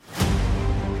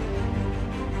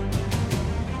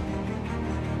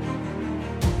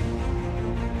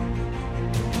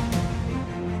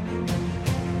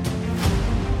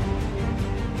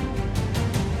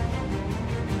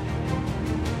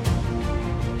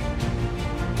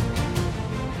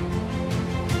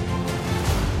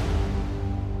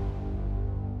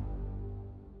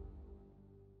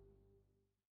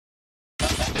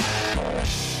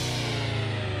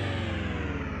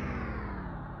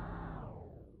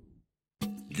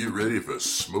Get ready for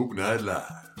Smoke Night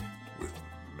Live with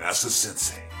Massa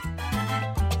Sensei.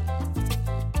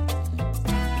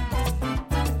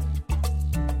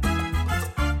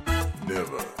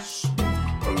 Never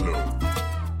smoke alone.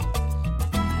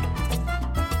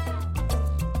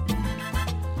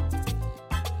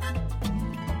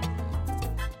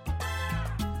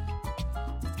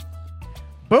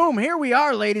 Boom, here we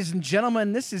are, ladies and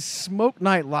gentlemen. This is Smoke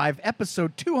Night Live,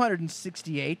 episode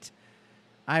 268.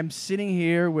 I'm sitting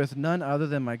here with none other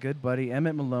than my good buddy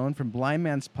Emmett Malone from Blind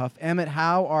Man's Puff. Emmett,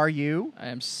 how are you? I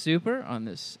am super on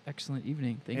this excellent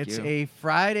evening. Thank you. It's a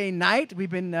Friday night. We've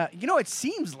been, it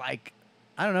seems like,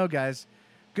 I don't know, guys,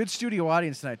 good studio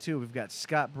audience tonight, too. We've got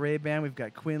Scott Braband, we've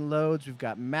got Quinn Loads, we've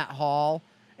got Matt Hall,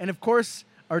 and, of course,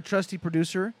 our trusty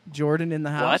producer, Jordan, in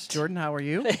the house. What? Jordan, how are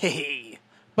you? Hey.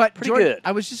 But Pretty Jordan, good.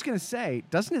 I was just going to say,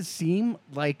 doesn't it seem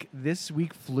like this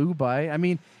week flew by? I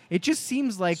mean, it just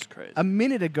seems like It's crazy. a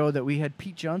minute ago that we had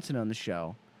Pete Johnson on the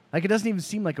show. Like, it doesn't even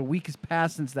seem like a week has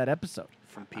passed since that episode.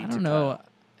 From I Pete don't to know. Kyle.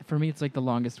 For me, it's like the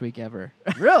longest week ever.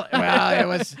 Really? Well, it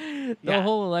was The yeah.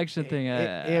 whole election thing.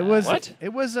 It was What?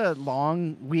 It was a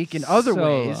long week in other So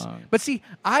ways. long. But see,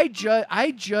 I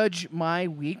judge my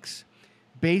weeks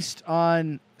based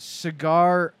on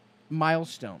cigar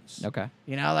milestones. Okay.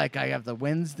 You know, like I have the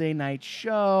Wednesday night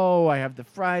show, I have the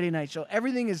Friday night show.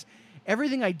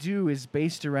 Everything I do is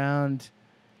based around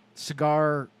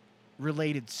cigar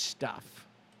related stuff.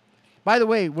 By the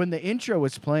way, when the intro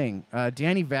was playing,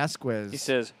 Danny Vasquez He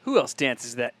says, who else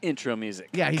dances that intro music?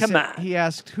 yeah, Come on. he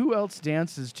asked who else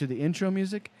dances to the intro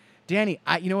music. Danny,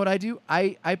 you know what I do?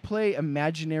 I play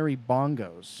imaginary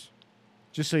bongos.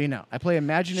 Just so you know, I play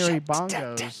imaginary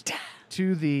bongos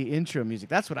to the intro music.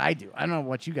 That's what I do. I don't know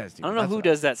what you guys do. I don't know That's who what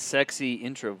does that sexy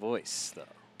intro voice, though.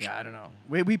 Yeah, I don't know.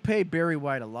 We pay Barry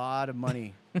White a lot of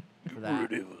money for that.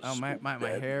 Rudy was Oh, my so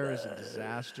bad hair is a lad.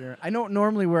 disaster. I don't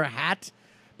normally wear a hat,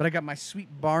 but I got my sweet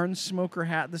barn smoker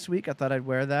hat this week. I thought I'd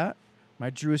wear that. My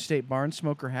Drew Estate barn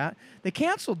smoker hat. They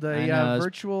canceled I the know, it's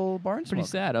virtual barn Pretty smoker.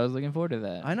 sad. I was looking forward to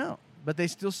that. I know, but they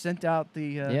still sent out the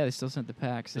yeah, they still sent the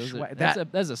packs. the Those schwa- are-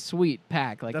 that- that's a sweet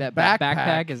pack. Like the that backpack-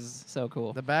 backpack is so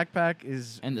cool. the backpack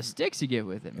is And the sticks you get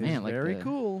with it, is man. Like very the-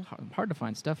 cool. Hard to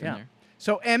find stuff Yeah. in there.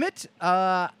 So Emmett,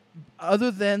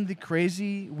 other than the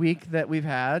crazy week that we've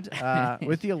had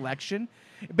with the election,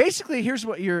 basically here's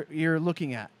what you're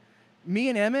looking at. Me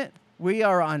and Emmett, we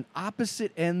are on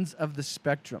opposite ends of the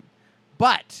spectrum.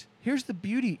 But here's the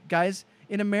beauty, guys.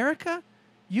 In America,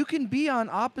 you can be on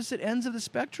opposite ends of the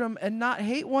spectrum and not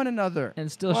hate one another.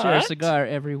 And still share a What? cigar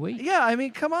every week. Yeah, I mean,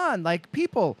 come on. Like,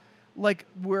 people, like,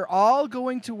 we're all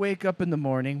going to wake up in the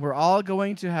morning. We're all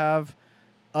going to have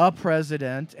a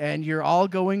president, and you're all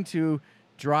going to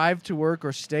drive to work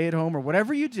or stay at home or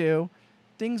whatever you do.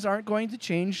 Things aren't going to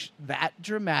change that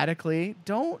dramatically.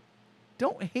 Don't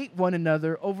hate one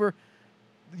another over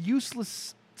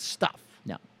useless stuff.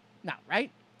 No. No, right?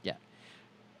 Yeah.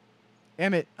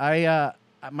 Emmett,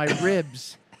 my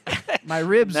ribs. My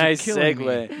ribs Nice are killing me.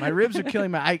 segue. My ribs are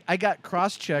killing me. I got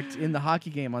cross-checked in the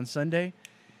hockey game on Sunday,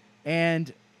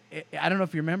 and I don't know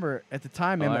if you remember at the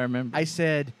time. Oh, Emmett, I remember. I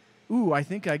said, "Ooh, I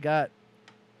think I got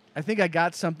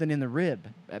something in the rib."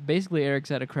 Basically, Eric's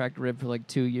had a cracked rib for like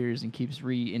 2 years and keeps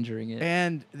re-injuring it.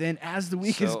 And then as the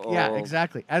week So yeah, old.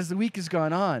 exactly. As the week has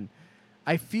gone on,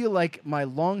 I feel like my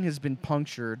lung has been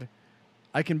punctured.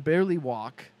 I can barely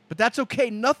walk, but that's okay.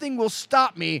 Nothing will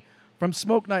stop me from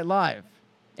Smoke Night Live.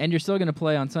 And you're still going to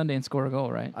play on Sunday and score a goal,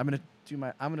 right?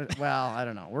 Well, I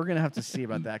don't know. We're going to have to see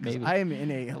about that because Maybe. I am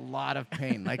in a lot of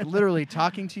pain. Like, literally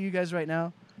talking to you guys right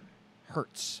now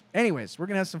hurts. Anyways, we're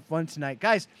going to have some fun tonight.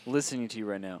 Guys, Listening to you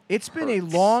right now. it's been a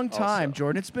hurts long time, also.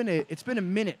 Jordan. It's been a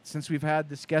minute since we've had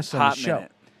this guest on Hot the show.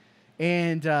 minute.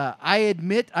 And I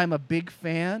admit I'm a big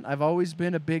fan. I've always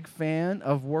been a big fan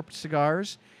of Warped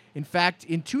Cigars. In fact,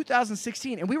 in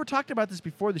 2016, and we were talking about this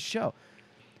before the show,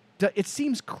 it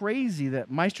seems crazy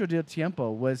that Maestro del Tiempo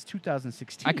was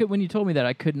 2016. When you told me that,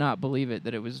 I could not believe it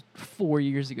that it was 4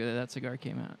 years ago that cigar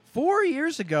came out. 4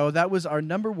 years ago, that was our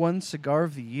 #1 cigar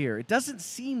of the year. It doesn't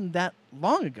seem that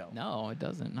long ago. No, it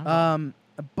doesn't. Not really.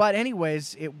 But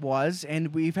anyways, it was,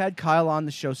 and we've had Kyle on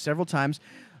the show several times.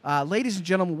 Ladies and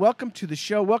gentlemen, welcome to the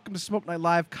show. Welcome to Smoke Night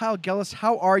Live. Kyle Gellis,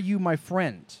 how are you, my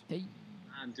friend? Hey,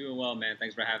 I'm doing well, man.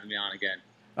 Thanks for having me on again.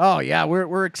 Oh, yeah,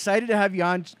 we're excited to have you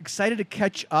on, excited to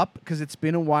catch up because it's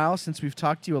been a while since we've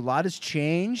talked to you. A lot has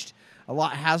changed. A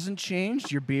lot hasn't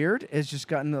changed. Your beard has just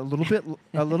gotten a little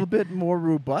bit more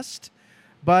robust.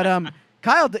 But,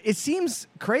 Kyle, it seems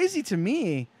crazy to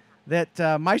me that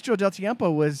Maestro del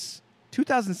Tiempo was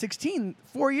 2016,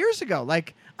 4 years ago.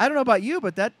 Like, I don't know about you,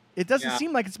 but it doesn't Yeah.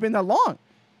 seem like it's been that long.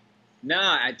 No,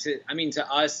 I mean,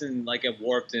 to us and like at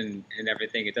Warped and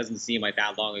everything, it doesn't seem like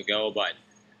that long ago. But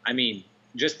I mean,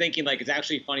 just thinking like it's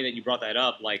actually funny that you brought that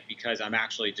up, like because I'm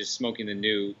actually just smoking the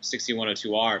new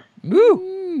 6102R.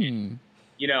 Woo!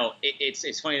 You know,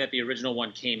 it's funny that the original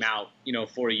one came out,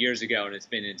 4 years ago, and it's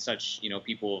been in such,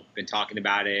 people have been talking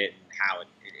about it and how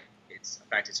it's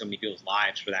affected so many people's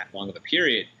lives for that long of a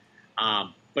period.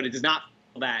 But it does not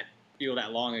feel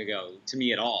that long ago to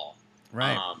me at all.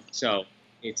 Right. So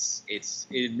it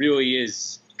really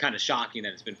is kind of shocking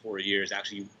that it's been 4 years.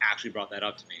 Actually, you actually brought that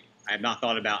up to me. I have not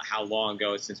thought about how long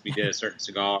ago since we did a certain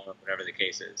cigar or whatever the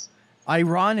case is.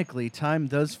 Ironically, time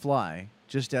does fly,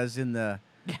 just as in the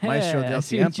Maestro del I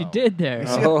see what you Tiempo. did there. You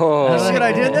see, Oh. you see what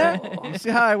I did there? You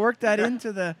see how I worked that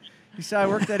into the? You see how I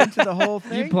worked that into the whole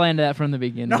thing? You planned that from the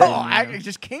beginning. No, didn't you? it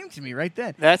just came to me right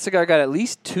then. That cigar got at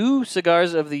least 2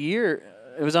 cigars of the year.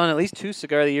 It was on at least 2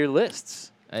 cigar of the year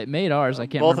lists. It made ours. I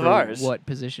can't Both of remember ours. what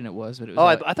position it was, but it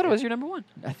was. Oh, I thought it was your number 1.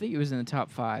 I think it was in the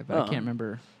top 5, but I Oh. can't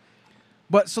remember.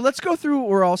 But so let's go through what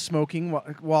we're all smoking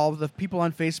while the people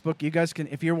on Facebook, you guys can,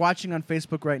 if you're watching on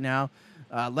Facebook right now,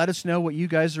 let us know what you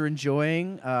guys are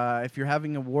enjoying. If you're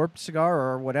having a Warped cigar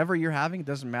or whatever you're having, it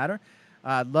doesn't matter.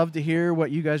 I'd love to hear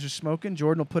what you guys are smoking.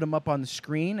 Jordan will put them up on the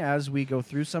screen as we go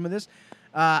through some of this.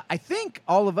 I think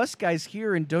all of us guys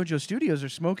here in Dojo Studios are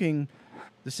smoking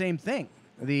the same thing.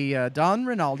 The Don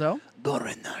Ronaldo.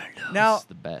 Now, It's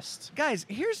the best. guys,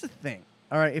 here's the thing.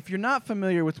 All right, if you're not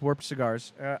familiar with Warped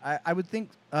cigars, I would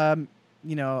think a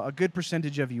good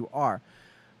percentage of you are.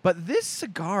 But this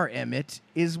cigar, Emmett,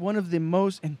 is one of the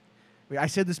most. And I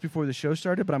said this before the show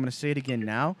started, but I'm going to say it again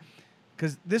now,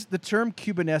 because the term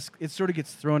Cubanesque, it sort of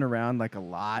gets thrown around like a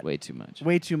lot, Way too much.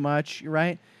 way too much,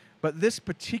 right? But this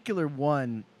particular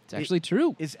one, It's actually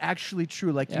true. is actually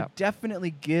true. Like Yeah. you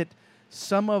definitely get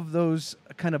some of those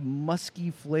kind of musky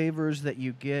flavors that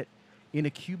you get in a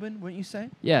Cuban, wouldn't you say?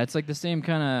 Yeah, it's like the same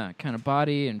kind of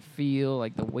body and feel.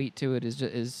 Like the weight to it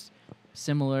is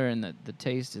similar, and the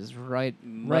taste is right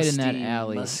in that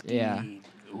alley. Yeah.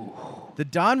 The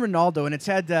Don Ronaldo, and it's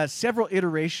had several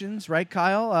iterations, right,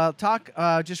 Kyle? Talk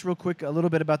just real quick a little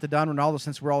bit about the Don Ronaldo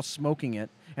since we're all smoking it,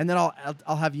 and then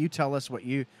I'll have you tell us what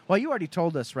you. Well, you already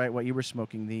told us, right, what you were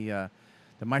smoking, the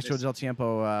Maestro del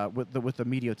Tiempo with the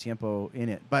Medio Tiempo in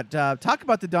it. But talk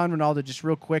about the Don Ronaldo just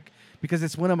real quick because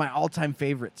it's one of my all-time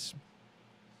favorites.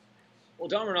 Well,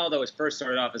 Don Ronaldo was first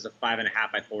started off as a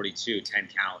 5.5 by 42, 10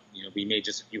 count. We made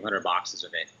just a few hundred boxes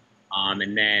of it.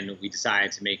 And then we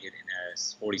decided to make it in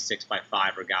a 46 by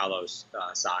 5 Regalo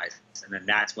size. And then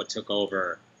that's what took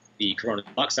over the Corona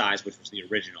Deluxe size, which was the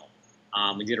original.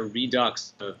 We did a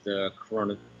redux of the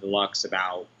Corona Deluxe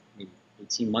about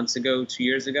 18 months ago, 2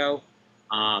 years ago.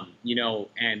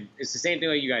 And it's the same thing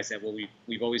like you guys said. What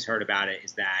we've always heard about it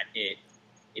is that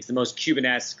it's the most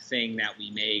Cubanesque thing that we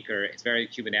make, or it's very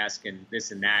Cubanesque and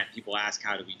this and that. People ask,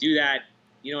 how do we do that?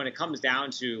 And it comes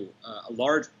down to a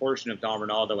large portion of Don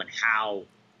Ronaldo and how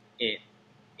it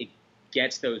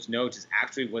gets those notes is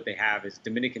actually what they have is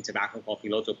Dominican tobacco called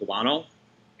Piloto Cubano.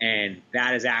 And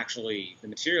that is actually the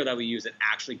material that we use that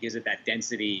actually gives it that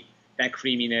density, that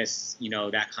creaminess,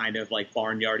 that kind of like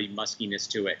barnyardy muskiness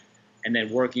to it. And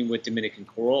then working with Dominican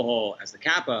Corojo as the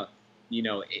Kappa,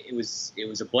 it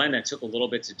was a blend that took a little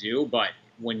bit to do, but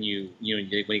when you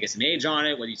get some age on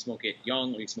it, whether you smoke it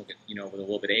young or you smoke it, with a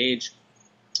little bit of age,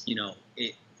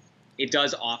 it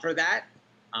does offer that.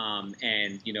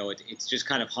 It's just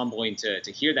kind of humbling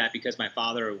to hear that, because my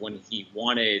father, when he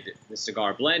wanted the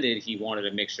cigar blended, he wanted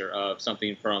a mixture of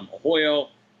something from Ahoyo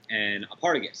and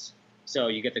Apartagas. So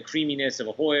you get the creaminess of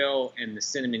Ahoyo and the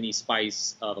cinnamony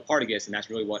spice of Apartagas, and that's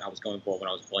really what I was going for when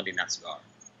I was blending that cigar.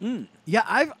 Yeah,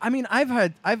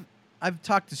 I've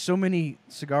talked to so many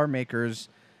cigar makers,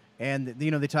 and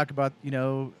they talk about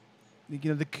the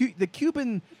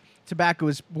Cuban tobacco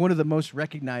is one of the most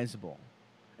recognizable,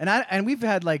 and we've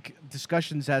had like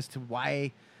discussions as to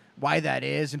why that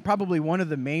is, and probably one of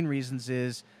the main reasons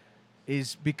is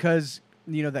because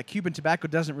that Cuban tobacco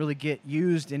doesn't really get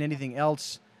used in anything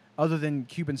else other than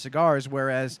Cuban cigars,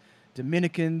 whereas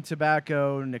Dominican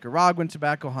tobacco, Nicaraguan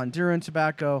tobacco, Honduran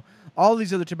tobacco, all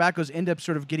these other tobaccos end up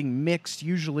sort of getting mixed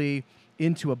usually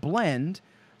into a blend.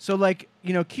 So like,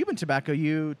 Cuban tobacco,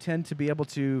 you tend to be able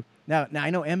to now I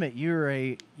know, Emmett,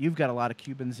 you've got a lot of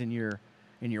Cubans in your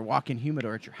walk-in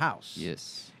humidor at your house.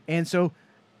 Yes. And so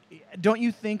don't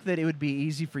you think that it would be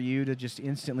easy for you to just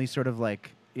instantly sort of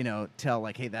like, tell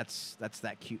like, hey, that's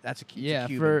a Yeah,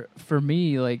 Cuban. for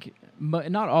me, like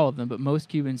not all of them, but most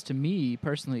Cubans to me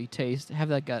personally have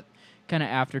that kind of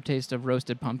aftertaste of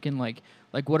roasted pumpkin, like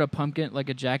what a pumpkin, like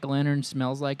a jack-o'-lantern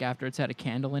smells like after it's had a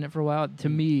candle in it for a while. To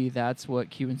me, that's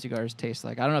what Cuban cigars taste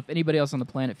like. I don't know if anybody else on the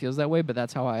planet feels that way, but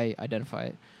that's how I identify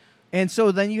it. And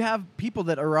so then you have people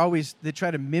that are always that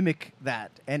try to mimic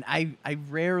that, and I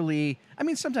rarely. I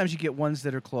mean, sometimes you get ones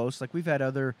that are close. Like we've had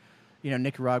other,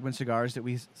 Nicaraguan cigars that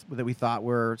we thought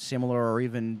were similar, or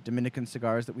even Dominican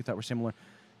cigars that we thought were similar.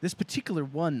 This particular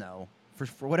one, though,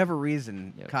 for whatever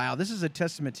reason, Yep. Kyle, this is a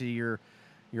testament to your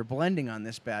blending on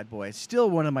this bad boy. It's still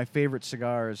one of my favorite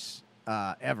cigars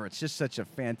ever. It's just such a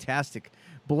fantastic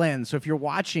blend. So if you're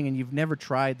watching and you've never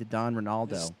tried the Don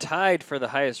Ronaldo, It's tied for the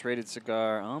highest rated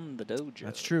cigar on the dojo.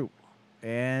 that's true.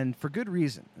 And for good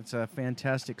reason. It's a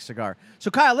fantastic cigar.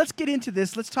 So, Kyle, let's get into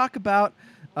this. Let's talk about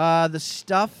the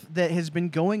stuff that has been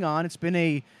going on. It's been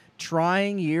a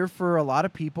trying year for a lot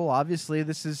of people. Obviously,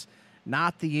 this is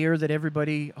not the year that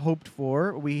everybody hoped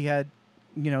for. We had,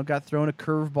 got thrown a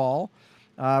curveball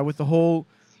with the whole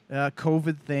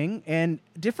COVID thing. And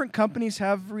different companies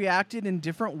have reacted in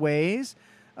different ways.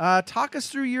 Talk us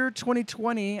through your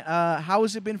 2020. How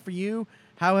has it been for you?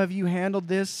 How have you handled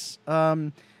this?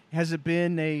 Has it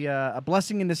been a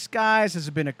blessing in disguise? Has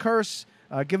it been a curse?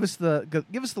 Give us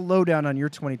the lowdown on your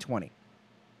 2020.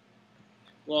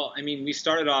 Well, I mean, we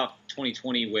started off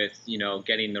 2020 with,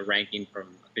 getting the ranking from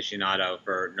Aficionado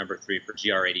for number 3 for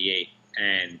GR88.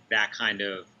 And that kind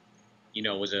of,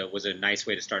 was a nice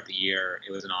way to start the year.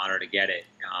 It was an honor to get it.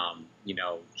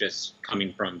 Just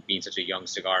coming from being such a young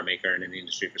cigar maker and in the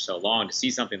industry for so long, to see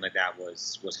something like that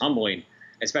was humbling,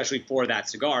 especially for that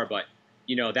cigar. But,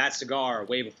 that cigar,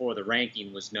 way before the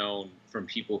ranking, was known from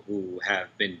people who have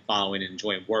been following and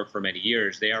enjoying work for many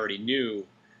years. They already knew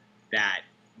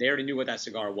what that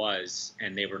cigar was,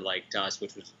 and they were like to us,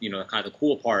 which was, kind of the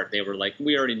cool part. They were like,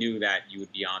 we already knew that you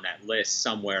would be on that list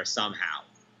somewhere, somehow.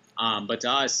 But to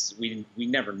us, we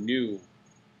never knew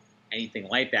anything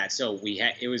like that. So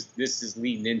this is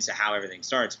leading into how everything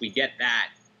starts. We get that,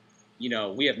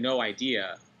 we have no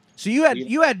idea. So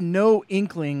you had no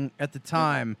inkling at the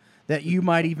time that you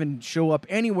might even show up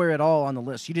anywhere at all on the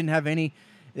list. You didn't have any.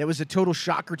 It was a total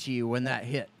shocker to you when that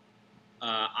hit.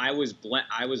 I was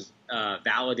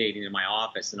validating in my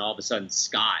office, and all of a sudden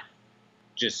Scott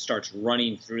just starts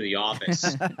running through the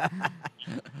office.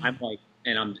 I'm like,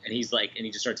 and he's like, and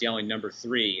he just starts yelling number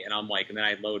 3, and I'm like, and then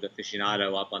I load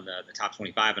Aficionado up on the top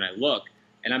 25, and I look,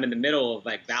 and I'm in the middle of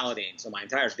like validating, so my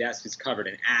entire desk is covered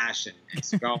in ash and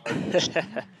cigars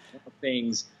and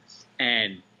things,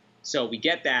 and so we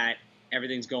get that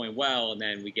everything's going well, and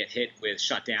then we get hit with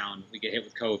shutdown, we get hit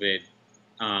with COVID.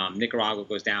 Nicaragua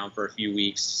goes down for a few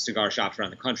weeks. Cigar shops around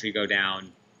the country go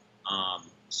down.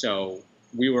 So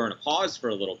we were in a pause for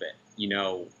a little bit.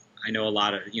 I know a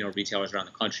lot of, retailers around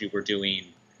the country were doing,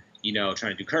 trying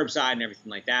to do curbside and everything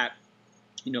like that.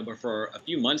 But for a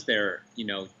few months there,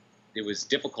 it was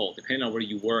difficult depending on where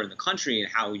you were in the country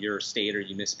and how your state or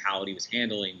municipality was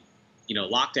handling,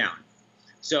 lockdown.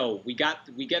 So we get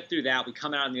through that. We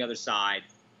come out on the other side,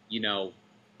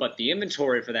 but the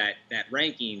inventory for that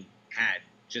ranking had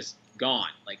just gone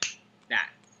like that.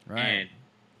 Right. And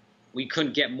we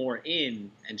couldn't get more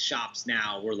in, and shops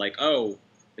now were like, oh,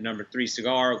 the number 3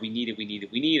 cigar, we need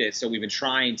it. So we've been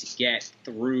trying to get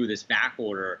through this back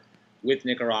order with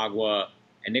Nicaragua,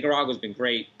 and Nicaragua's been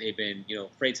great. They've been,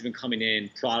 freights have been coming in,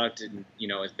 product, and,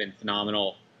 has been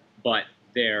phenomenal, but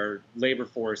their labor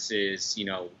force is,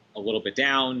 a little bit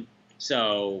down.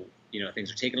 So,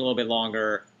 things are taking a little bit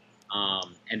longer.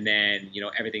 And then,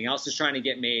 everything else is trying to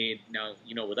get made. Now,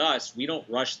 with us, we don't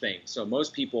rush things. So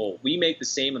most people, we make the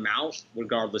same amount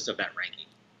regardless of that ranking.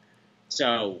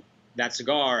 So that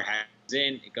cigar has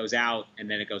in, it goes out, and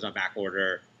then it goes on back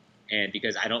order. And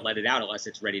because I don't let it out unless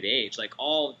it's ready to age,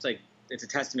 it's a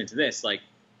testament to this. Like,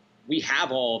 we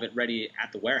have all of it ready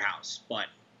at the warehouse, but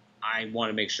I want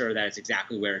to make sure that it's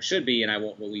exactly where it should be, and I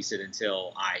won't release it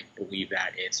until I believe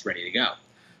that it's ready to go.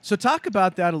 So talk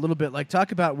about that a little bit. Like,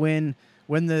 talk about when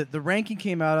the ranking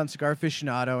came out on Cigar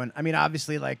Aficionado, and I mean,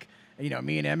 obviously, like,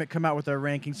 me and Emmett come out with our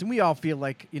rankings, and we all feel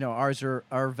like, ours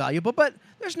are valuable, but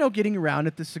there's no getting around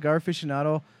it. The Cigar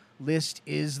Aficionado list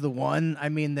is the one. I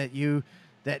mean, that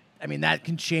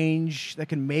can change, that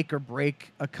can make or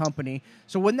break a company.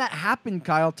 So when that happened,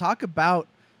 Kyle, talk about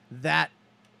that.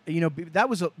 That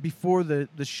was before the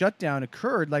shutdown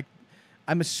occurred. Like,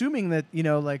 I'm assuming that,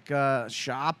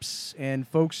 shops and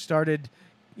folks started,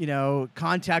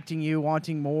 contacting you,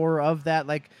 wanting more of that.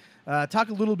 Like, talk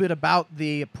a little bit about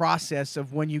the process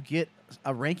of when you get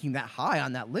a ranking that high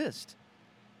on that list.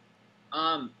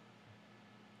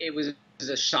 It was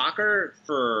a shocker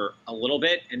for a little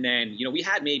bit. And then, we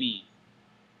had maybe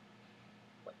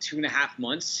 2.5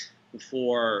 months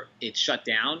before it shut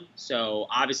down. So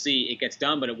obviously it gets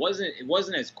done, but it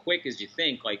wasn't as quick as you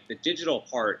think. Like the digital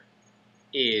part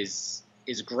is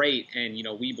great, and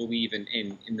we believe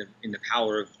in the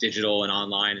power of digital and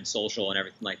online and social and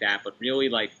everything like that. But really,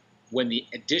 like when the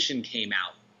edition came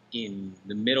out in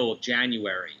the middle of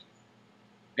January,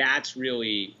 that's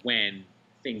really when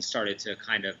things started to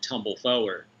kind of tumble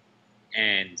forward.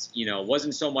 And it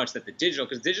wasn't so much that the digital,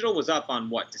 because digital was up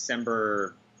on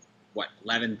December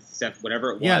 11th, 7th,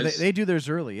 whatever it was. Yeah, they do theirs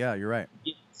early. Yeah, you're right.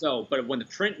 So, but when the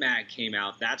print mag came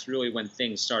out, that's really when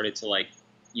things started to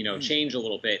change a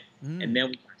little bit. And then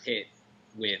we got hit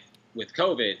with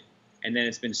COVID, and then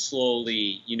it's been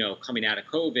slowly, coming out of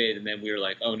COVID. And then we were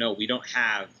like, oh no, we don't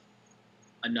have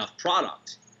enough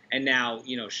product. And now,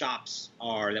 shops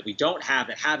that we don't have,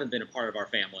 that haven't been a part of our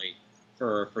family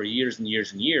for years and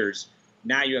years and years.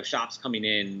 Now you have shops coming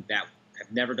in that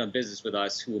have never done business with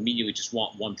us who immediately just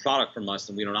want one product from us,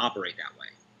 and we don't operate that way.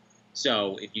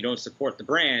 So if you don't support the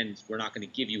brand, we're not going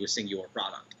to give you a singular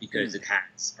product because it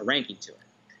has a ranking to it.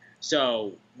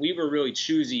 So we were really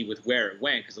choosy with where it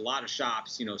went, because a lot of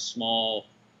shops, small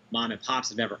mom and pops,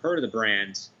 have never heard of the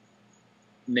brand,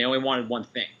 and they only wanted one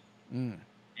thing. And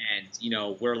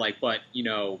we're like, but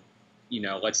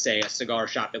let's say a cigar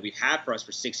shop that we've had for us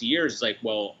for 6 years is like,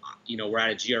 well, we're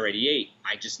at a GR88.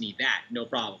 I just need that. No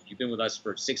problem. You've been with us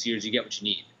for 6 years. You get what you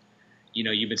need.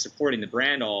 You've been supporting the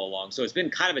brand all along. So it's been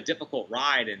kind of a difficult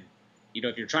ride. And,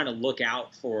 if you're trying to look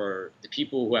out for the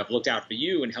people who have looked out for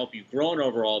you and help you grown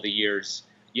over all the years,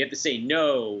 you have to say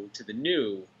no to the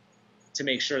new to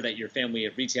make sure that your family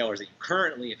of retailers that you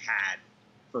currently have had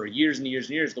for years and years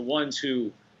and years, the ones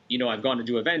who, I've gone to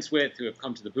do events with, who have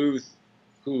come to the booth,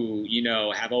 who,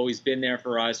 have always been there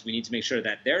for us. We need to make sure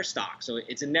that they're stocked. So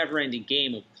it's a never-ending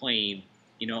game of playing,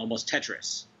 almost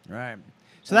Tetris. Right.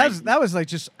 So that was like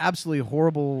just absolutely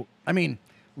horrible. I mean,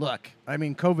 look,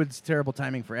 COVID's terrible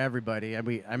timing for everybody.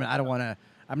 I'm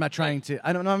not trying to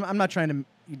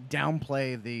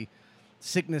downplay the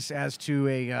sickness as to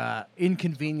a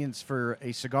inconvenience for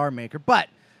a cigar maker. But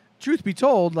truth be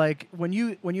told, like when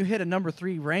you hit a number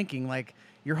 3 ranking, like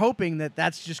you're hoping that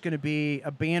that's just going to be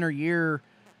a banner year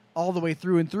all the way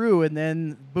through and through, and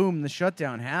then boom, the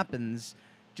shutdown happens.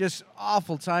 Just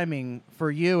awful timing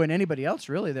for you and anybody else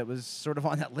really that was sort of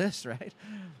on that list, right?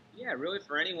 Yeah, really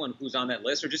for anyone who's on that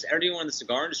list, or just everyone in the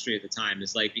cigar industry at the time,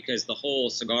 is like, because the whole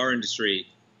cigar industry,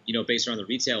 based around the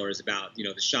retailer, is about,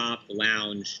 the shop, the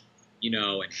lounge,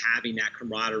 and having that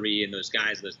camaraderie and those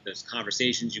guys, those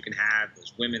conversations you can have,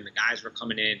 those women, the guys who are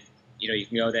coming in, you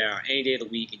can go there any day of the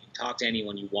week and you can talk to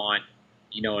anyone you want,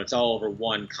 and it's all over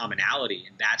one commonality.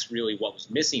 And that's really what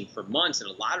was missing for months. And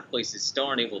a lot of places still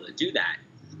aren't able to do that.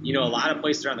 A lot of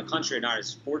places around the country are not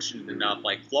as fortunate enough,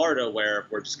 like Florida, where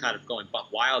we're just kind of going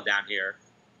buck wild down here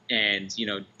and,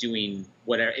 doing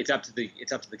whatever. It's up to the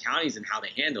counties and how they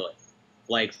handle it.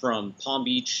 Like from Palm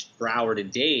Beach, Broward,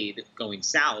 and Dade going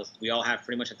south, we all have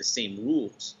pretty much the same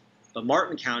rules. But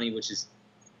Martin County, which is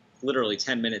literally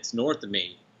 10 minutes north of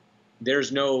me,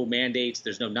 there's no mandates,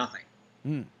 there's no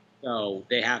nothing. So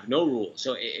they have no rules.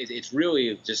 So it's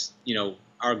really just,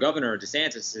 our governor,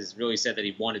 DeSantis, has really said that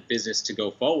he wanted business to go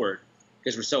forward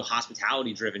because we're so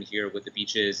hospitality driven here with the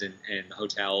beaches and the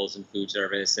hotels and food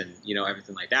service and,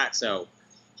 everything like that. So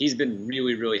he's been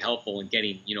really, really helpful in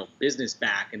getting, business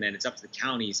back. And then it's up to the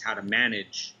counties how to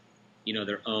manage,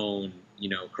 their own,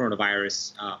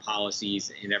 coronavirus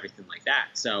policies and everything like that.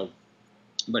 So,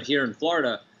 but here in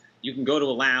Florida, you can go to a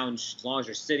lounge as long as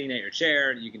you're sitting at your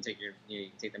chair. You can take you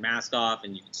can take the mask off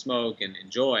and you can smoke and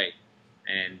enjoy.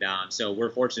 And so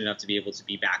we're fortunate enough to be able to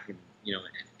be back and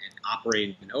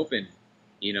operating and open,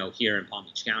 here in Palm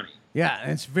Beach County. Yeah,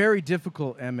 and it's very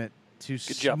difficult, Emmett, to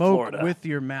smoke with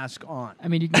your mask on. I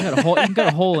mean, you can cut a hole. You can cut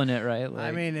a hole in it, right?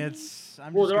 Like,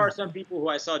 There are some people who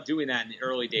I saw doing that in the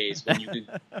early days when you could,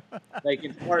 like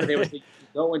in Florida, they would say you can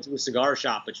go into a cigar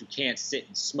shop, but you can't sit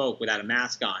and smoke without a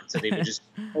mask on. So they would just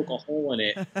poke a hole in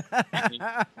it.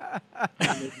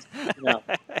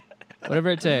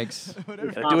 Whatever it takes.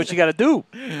 Do what you got to do.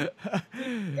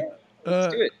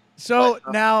 Let's do it. So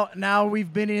now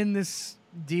we've been in this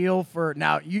deal for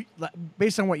you.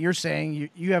 Based on what you're saying,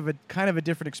 you have a kind of a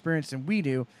different experience than we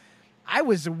do. I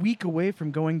was a week away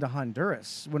from going to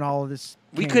Honduras when all of this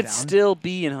We came could down. still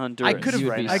be in Honduras.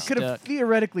 I could have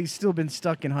theoretically still been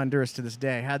stuck in Honduras to this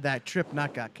day had that trip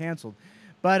not got canceled.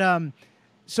 But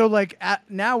so like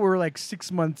now we're like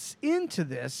 6 months into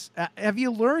this. Have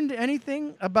you learned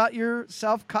anything about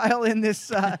yourself, Kyle, in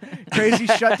this crazy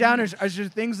shutdown? Are there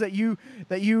things that you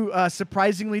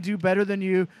surprisingly do better than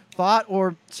you thought,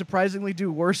 or surprisingly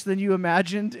do worse than you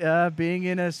imagined being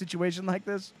in a situation like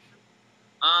this?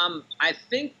 I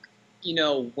think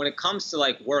when it comes to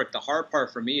like work, the hard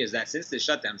part for me is that since the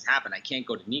shutdowns happened, I can't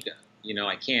go to Nica.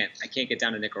 I can't get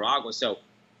down to Nicaragua. So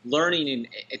learning, and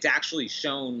it's actually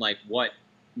shown like what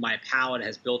my palate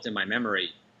has built in my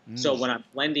memory. So when I'm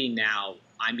blending now,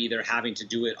 I'm either having to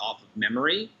do it off of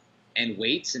memory and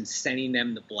weights and sending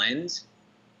them the blend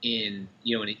in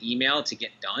an email to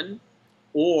get done,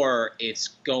 or it's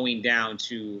going down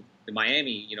to the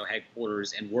Miami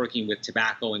headquarters and working with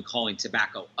tobacco and calling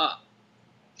tobacco up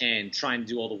and trying to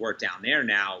do all the work down there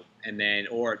now. And then,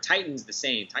 or Titan's the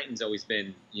same. Titan's always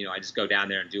been, I just go down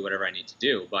there and do whatever I need to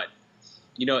do. But,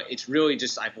 it's really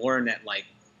just, I've learned that like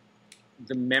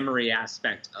the memory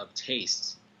aspect of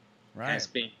taste has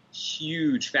been a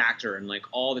huge factor. And like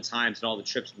all the times and all the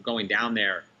trips going down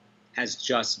there has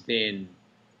just been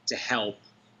to help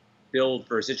build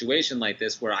for a situation like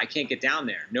this where I can't get down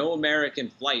there. No American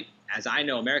flight, as I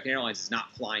know, American Airlines is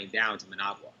not flying down to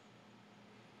Managua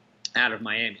out of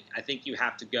Miami. I think you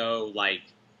have to go like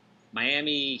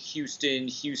Miami, Houston,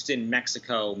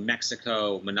 Mexico,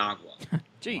 Managua.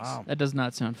 Jeez. Wow. That does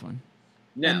not sound fun.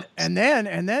 No. And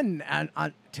then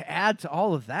to add to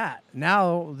all of that,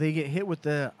 now they get hit with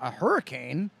a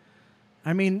hurricane.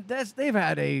 I mean, they've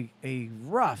had a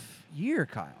rough year,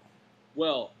 Kyle.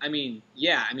 Well,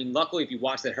 luckily if you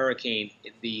watch that hurricane,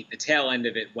 the tail end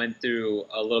of it went through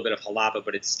a little bit of Jalapa,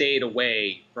 but it stayed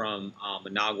away from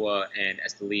Managua and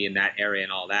Esteli and that area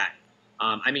and all that.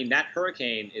 That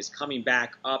hurricane is coming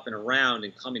back up and around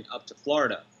and coming up to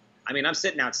Florida. I'm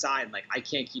sitting outside and like I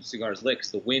can't keep cigars lit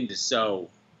because the wind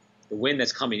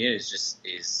that's coming in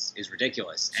is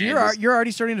ridiculous. So And you're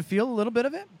already starting to feel a little bit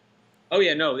of it? Oh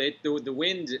yeah, no. The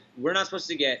wind. We're not supposed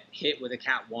to get hit with a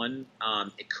Cat 1.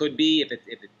 It could be if it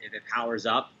powers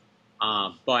up,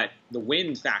 but the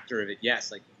wind factor of it,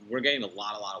 yes. Like we're getting a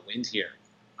lot of wind here,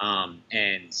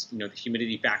 and the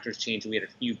humidity factor is changing. We had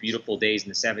a few beautiful days in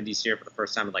the 70s here for the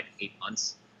first time in like 8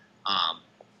 months,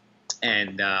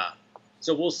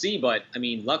 so we'll see. But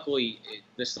luckily,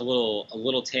 just a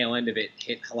little tail end of it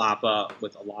hit Jalapa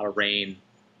with a lot of rain.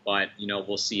 But,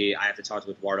 we'll see. I have to talk to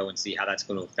Eduardo and see how that's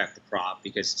going to affect the crop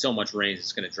because so much rain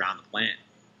is going to drown the plant.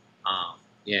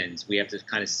 And we have to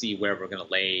kind of see where we're going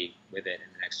to lay with it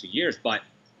in the next few years. But,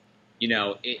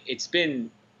 it's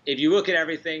been – if you look at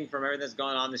everything that's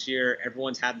gone on this year,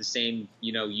 everyone's had the same,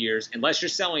 years. Unless you're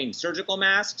selling surgical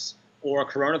masks or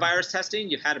coronavirus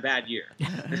testing, you've had a bad year.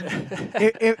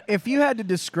 If you had to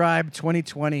describe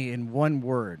 2020 in one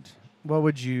word, what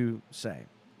would you say?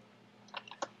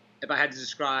 If I had to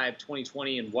describe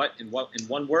 2020 in one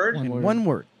word? One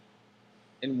word.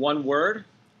 In one word?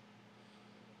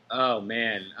 Oh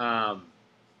man.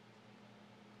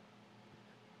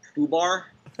 Foobar?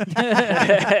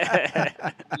 There's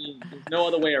no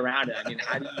other way around it.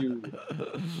 How do you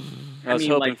I was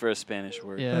hoping for a Spanish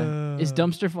word. Yeah. Is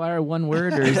dumpster fire one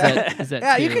word or is that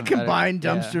Yeah, two? you could combine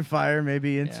Yeah. dumpster fire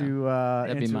maybe into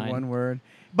That'd be mine. one word.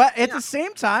 But at the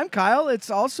same time, Kyle, it's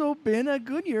also been a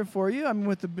good year for you.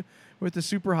 With the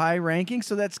super high ranking,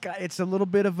 so it's a little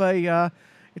bit of a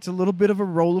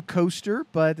roller coaster.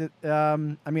 But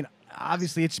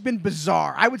obviously, it's been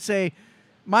bizarre. I would say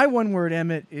my one word,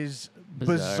 Emmett, is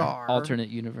bizarre. Alternate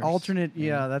universe. Alternate,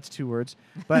 yeah, that's 2 words.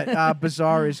 But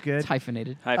bizarre is good. It's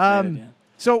hyphenated. Hyphenated, yeah.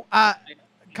 So,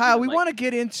 Kyle, we want to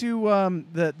get into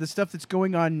the stuff that's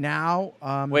going on now.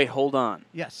 Wait, hold on.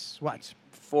 Yes. What?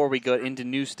 Before we go into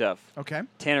new stuff, Okay.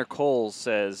 Tanner Coles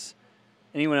says,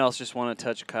 anyone else just want to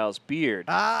touch Kyle's beard?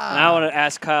 And I Ah. want to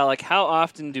ask Kyle, like, how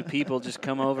often do people just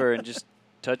come over and just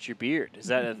touch your beard? Is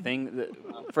that a thing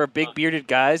for big bearded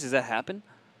guys? Does that happen?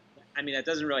 That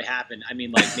doesn't really happen.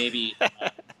 Maybe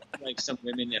like some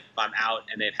women, if I'm out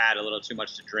and they've had a little too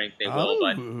much to drink, they will.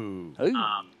 But Ooh.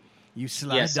 Oh. You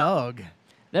sly yes. dog.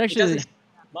 That it actually doesn't happen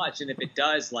that much. And if it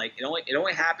does, like it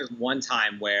only happens one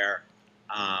time where,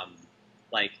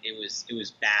 it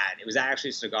was bad. It was actually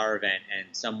a cigar event, and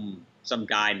some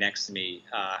guy next to me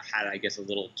had, I guess, a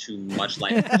little too much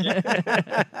light.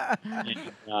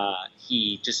 And,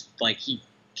 he just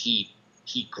he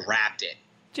grabbed it.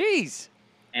 Jeez.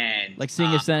 And like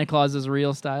seeing if Santa Claus is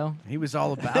real style. He was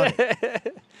all about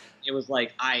it. it was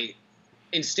like I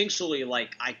instinctually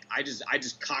I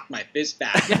just cocked my fist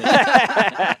back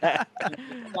and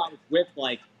whip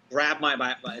grabbed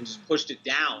my and just pushed it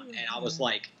down, and I was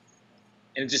like,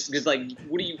 and just because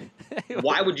what do you?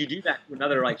 Why would you do that to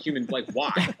another human?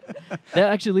 Why?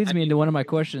 That actually leads me into one of my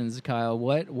questions, Kyle.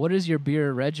 What is your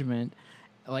beer regimen?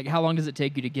 Like, how long does it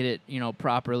take you to get it,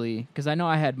 properly? Because I know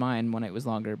I had mine when it was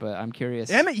longer, but I'm curious.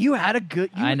 Emmett, you had a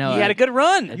good. I know. You had a good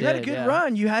run. I You had a did, good yeah.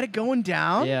 run. You had it going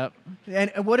down. Yeah.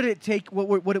 And what did it take? What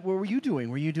were you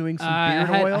doing? Were you doing some I beard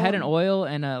oil? I had an oil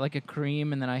and like a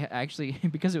cream, and then I actually,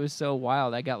 because it was so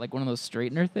wild, I got like one of those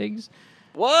straightener things.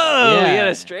 Whoa, Yeah. you had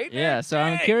a straight. Yeah, so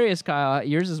I'm curious, Kyle.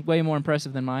 Yours is way more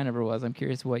impressive than mine ever was. I'm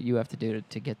curious what you have to do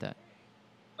to get that.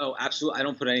 Oh, absolutely. I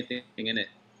don't put anything in it.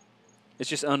 It's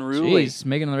just unruly. Jeez,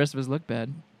 making the rest of us look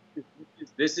bad.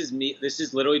 This is me. This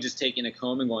is literally just taking a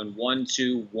comb and going 1,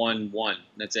 2, 1, 1.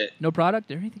 That's it. No product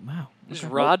or anything? Wow. Just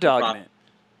Okay. raw dogging it.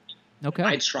 Okay.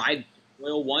 I tried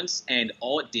oil once, and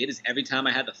all it did is every time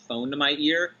I had the phone to my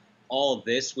ear, all of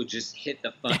this would just hit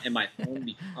the phone, and my phone would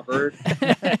be covered.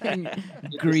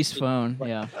 Grease phone,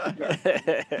 yeah.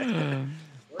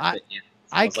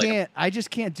 I can't. I just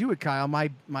can't do it, Kyle.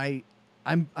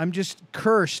 I'm just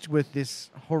cursed with this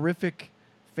horrific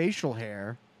facial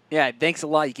hair. Yeah, thanks a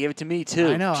lot. You gave it to me too.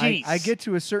 I know. Jeez. I get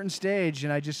to a certain stage,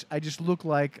 and I just look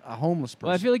like a homeless person.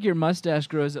 Well, I feel like your mustache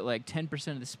grows at like 10%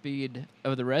 of the speed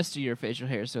of the rest of your facial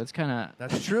hair, so it's kind of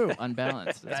That's true.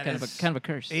 unbalanced. That's That kind is- of a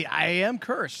curse. I am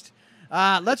cursed.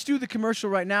 Let's do the commercial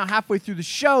right now. Halfway through the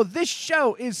show. This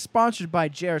show is sponsored by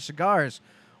JR Cigars,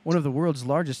 one of the world's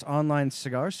largest online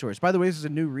cigar stores. By the way, this is a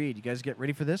new read. You guys get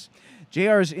ready for this?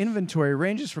 JR's inventory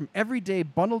ranges from everyday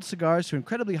bundled cigars to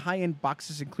incredibly high-end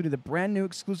boxes, including the brand new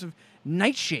exclusive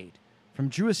Nightshade from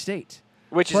Drew Estate.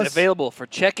 Which Plus- is available for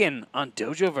check-in on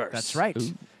Dojoverse. That's right.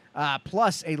 Ooh.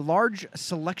 Plus a large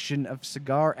selection of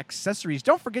cigar accessories.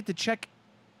 Don't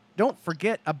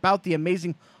forget about the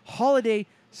amazing holiday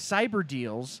cyber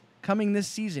deals coming this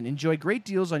season. Enjoy great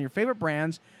deals on your favorite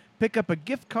brands. Pick up a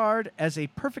gift card as a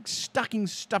perfect stocking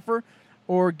stuffer,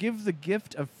 or give the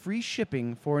gift of free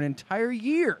shipping for an entire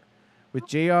year with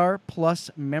JR Plus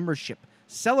membership.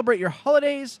 Celebrate your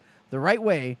holidays the right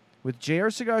way with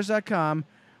jrcigars.com,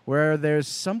 where there's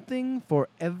something for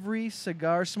every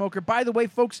cigar smoker. By the way,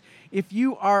 folks, if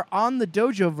you are on the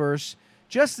Dojoverse,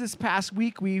 just this past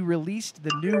week we released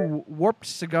the new Warped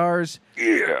Cigars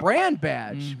brand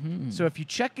badge. Mhm. So if you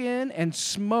check in and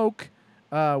smoke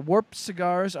Warped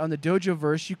Cigars on the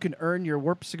Dojoverse, you can earn your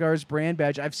Warped Cigars brand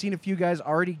badge. I've seen a few guys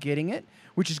already getting it,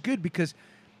 which is good because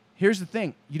here's the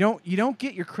thing: you don't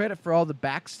get your credit for all the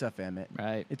back stuff, Emmett.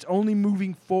 Right. It's only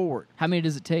moving forward. How many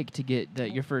does it take to get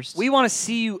your first? We want to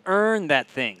see you earn that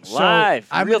thing So, live,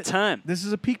 I'm real gonna- time. This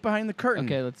is a peek behind the curtain.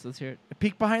 Okay, let's hear it. A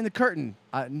peek behind the curtain.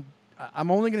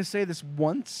 I'm only going to say this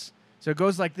once. So it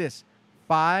goes like this: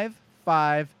 5,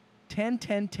 5, 10,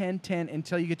 10, 10, 10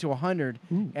 until you get to 100,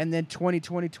 Ooh. and then 20,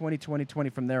 20, 20, 20, 20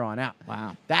 from there on out.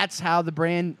 Wow. That's how the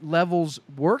brand levels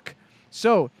work.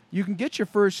 So you can get your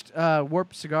first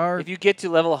Warped cigar. If you get to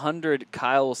level 100,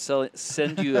 Kyle will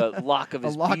send you a lock of a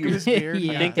his lock beard. of his beard.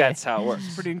 Yeah. I think that's how it works.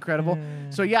 It's pretty incredible.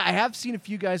 So yeah, I have seen a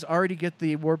few guys already get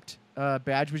the Warped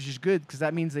badge, which is good because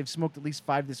that means they've smoked at least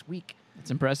 5 this week. It's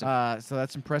impressive. So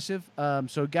that's impressive.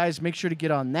 So guys, make sure to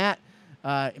get on that.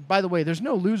 By the way, there's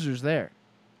no losers there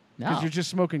because no, you're just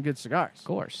smoking good cigars. of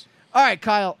course. All right,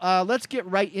 Kyle, let's get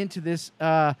right into this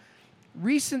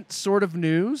recent sort of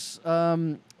news.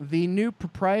 The new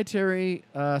proprietary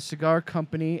cigar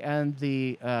company and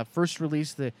the first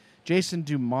release, the Jason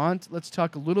Dumont. Let's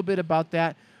talk a little bit about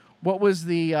that. What was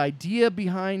the idea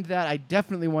behind that? I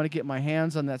definitely want to get my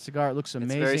hands on that cigar. It looks It's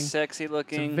amazing. very sexy It's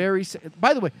looking. a very.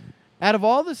 By the way, out of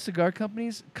all the cigar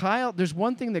companies, Kyle, there's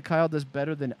one thing that Kyle does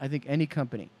better than I think any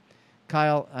company.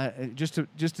 Kyle, just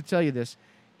to tell you this,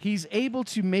 he's able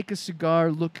to make a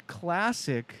cigar look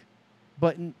classic,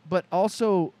 but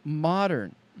also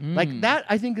modern. Like Mm. that,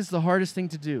 I think is the hardest thing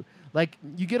to do. Like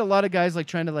you get a lot of guys like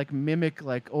trying to like mimic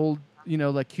like old,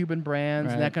 like Cuban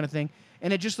brands and Right. that kind of thing,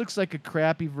 and it just looks like a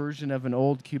crappy version of an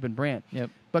old Cuban brand.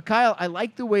 Yep. But Kyle, I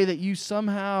like the way that you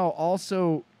somehow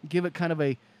also give it kind of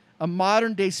a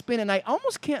modern day spin, and I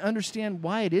almost can't understand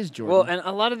why it is, Jordan. Well, and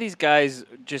a lot of these guys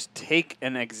just take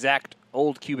an exact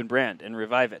old Cuban brand and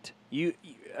revive it. You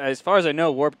as far as I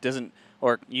know, Warp doesn't,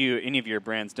 or any of your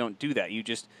brands don't do that.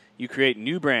 You create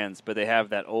new brands, but they have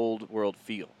that old world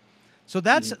feel. So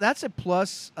that's a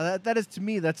plus. That is, to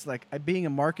me, that's like being a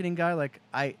marketing guy. Like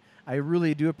I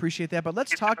really do appreciate that. But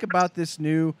let's talk about this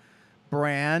new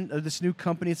brand, or this new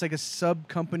company. It's like a sub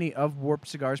company of Warp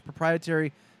Cigars,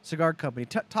 proprietary cigar company.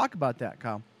 Talk about that,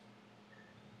 Kyle.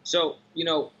 So,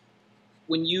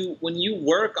 when you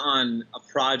work on a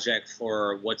project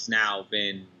for what's now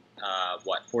been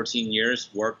 14 years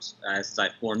Warped since I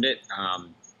formed it,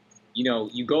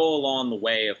 you go along the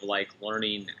way of like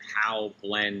learning how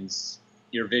blends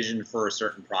your vision for a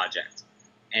certain project,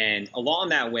 and along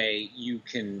that way you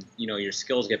can your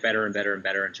skills get better and better and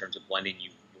better in terms of blending.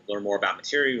 You learn more about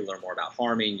material, you learn more about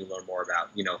farming, you learn more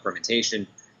about, fermentation,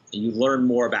 and you learn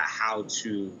more about how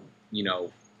to,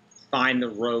 find the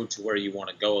road to where you want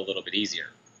to go a little bit easier.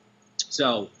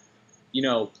 So,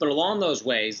 but along those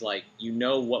ways, like,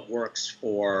 what works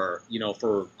for,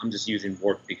 I'm just using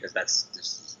warp because that's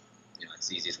just, it's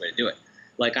the easiest way to do it.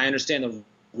 Like, I understand the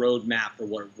roadmap for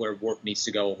where warp needs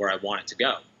to go and where I want it to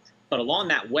go. But along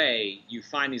that way, you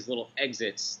find these little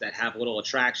exits that have little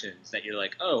attractions that you're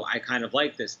like, oh, I kind of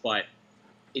like this, but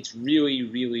it's really,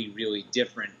 really, really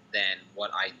different than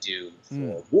what I do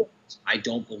for warped. I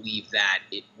don't believe that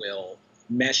it will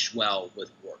mesh well with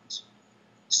warped.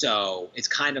 So it's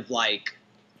kind of like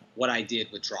what I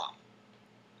did with drop.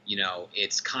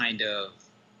 It's kind of,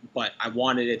 but I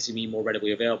wanted it to be more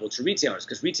readily available to retailers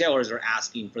because retailers are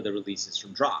asking for the releases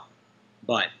from drop,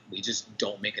 but we just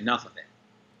don't make enough of it.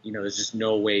 There's just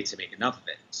no way to make enough of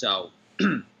it. So,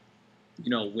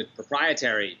 with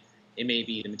proprietary, it may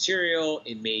be the material,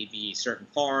 it may be certain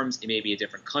farms, it may be a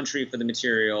different country for the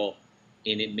material,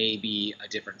 and it may be a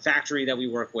different factory that we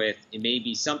work with. It may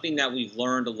be something that we've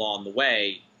learned along the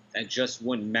way that just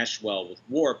wouldn't mesh well with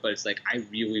warp, but it's like, I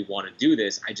really want to do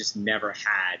this. I just never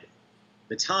had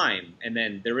the time. And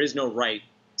then there is no right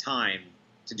time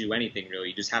to do anything, really.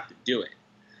 You just have to do it.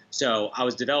 So I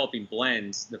was developing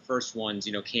blends. The first ones,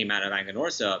 came out of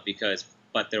Anganorsa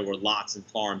but there were lots and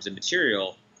farms and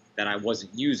material that I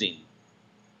wasn't using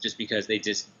just because they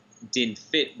just didn't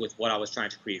fit with what I was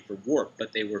trying to create for warp,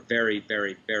 but they were very,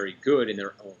 very, very good in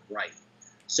their own right.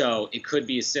 So it could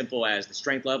be as simple as the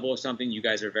strength level of something. You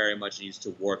guys are very much used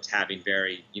to warped having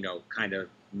very, kind of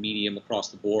medium across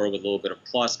the board with a little bit of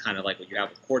plus, kind of like what you have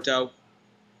with Quarto.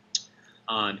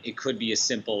 It could be as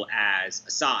simple as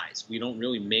a size. We don't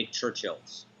really make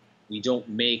Churchills. We don't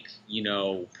make,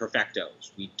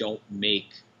 Perfectos. We don't make,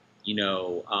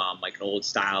 like an old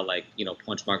style, like,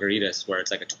 Punch Margaritas where it's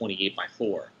like a 28 by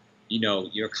 4.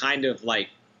 You're kind of like,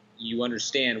 you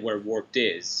understand where warped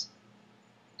is,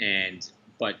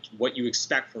 but what you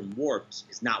expect from warped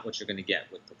is not what you're going to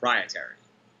get with proprietary.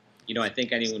 I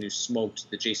think anyone who smoked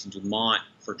the Jason Dumont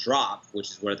for drop,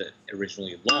 which is where the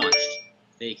originally launched,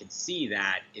 they can see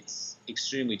that it's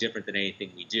extremely different than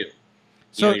anything we do.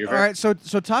 So, all right. So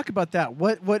talk about that.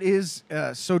 What is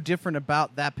so different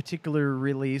about that particular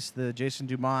release, the Jason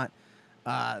Dumont,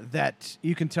 that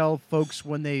you can tell folks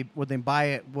when they buy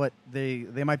it what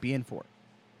they might be in for?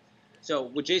 So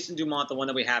with Jason Dumont, the one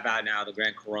that we have out now, the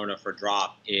Grand Corona for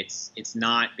drop, it's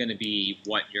not going to be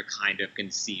what you're kind of going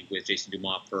to see with Jason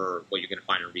Dumont for what you're going to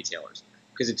find in retailers,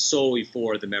 because it's solely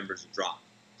for the members of drop.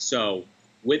 So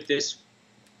with this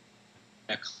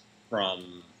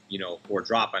from, for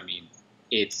drop, I mean,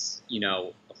 it's,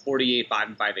 a 48 5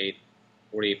 and 5/8,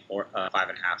 48 5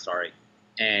 1/2, sorry.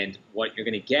 And what you're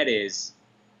going to get is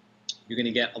you're going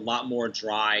to get a lot more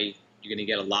dry. You're going to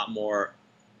get a lot more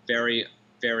very,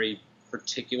 very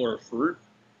particular fruit,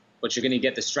 but you're going to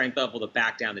get the strength level to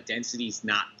back down. The density's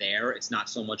not there. It's not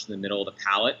so much in the middle of the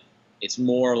palate. It's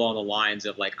more along the lines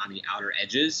of like on the outer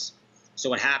edges. So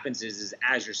what happens is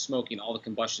as you're smoking, all the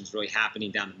combustion's really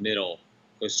happening down the middle,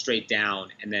 goes straight down,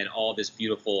 and then all this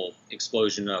beautiful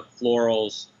explosion of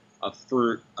florals, of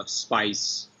fruit, of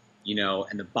spice,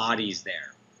 and the body's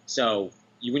there. So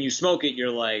when you smoke it,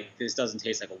 you're like, this doesn't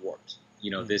taste like a warped.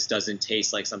 This doesn't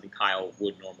taste like something Kyle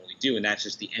would normally do, and that's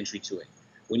just the entry to it.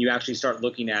 When you actually start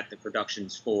looking at the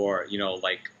productions for,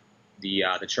 like the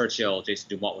Churchill, Jason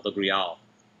Dumont with Le Grial,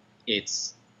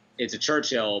 it's a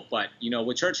Churchill, but,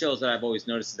 with Churchills that I've always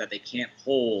noticed is that they can't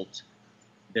hold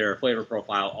their flavor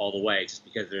profile all the way just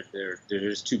because they're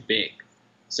just too big.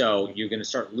 So you're going to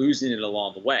start losing it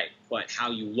along the way. But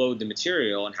how you load the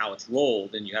material and how it's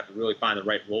rolled, and you have to really find the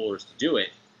right rollers to do it,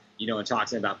 and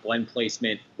talking about blend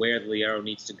placement, where the Liero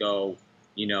needs to go,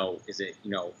 is it,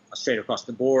 straight across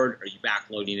the board? Are you back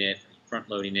loading it? Are you front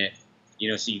loading it?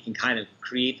 So you can kind of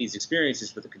create these experiences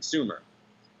for the consumer.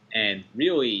 And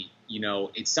really,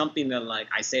 it's something that, like,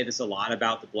 I say this a lot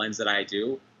about the blends that I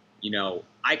do.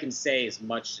 I can say as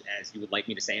much as you would like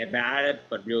me to say about it,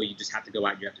 but really you just have to go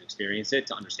out and you have to experience it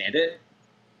to understand it.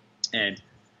 And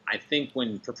I think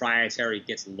when proprietary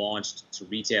gets launched to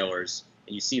retailers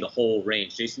and you see the whole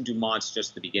range, Jason Dumont's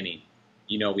just the beginning.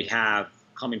 We have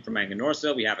coming from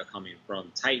Anganorsa, we have it coming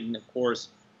from Titan, of course,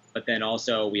 but then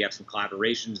also we have some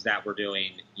collaborations that we're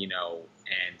doing,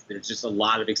 and there's just a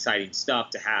lot of exciting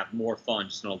stuff to have more fun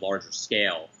just on a larger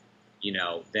scale,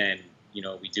 than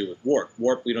we do with Warp.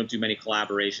 Warp, we don't do many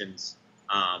collaborations.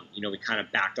 We kind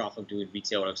of backed off of doing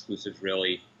retailer exclusives,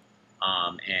 really.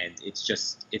 And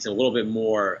it's a little bit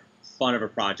more fun of a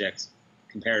project.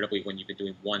 comparatively when you've been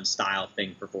doing one style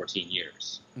thing for 14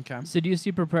 years. Okay. So do you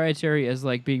see proprietary as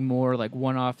like being more like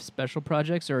one-off special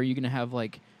projects, or are you going to have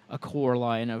like a core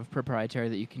line of proprietary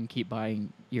that you can keep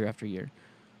buying year after year?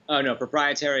 Oh no,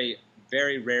 proprietary.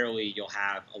 Very rarely you'll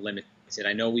have a limited.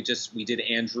 I know we did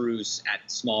Andrews at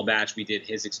small batch. We did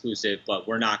his exclusive, but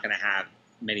we're not going to have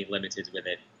many limiteds with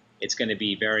it. It's going to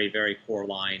be very, very core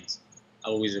lines,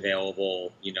 always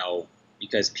available.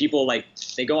 Because people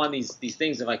they go on these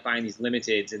things of like buying these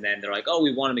limiteds, and then they're like, oh,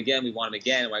 we want them again.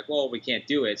 I'm like, well, we can't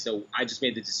do it. So I just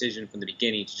made the decision from the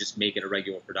beginning to just make it a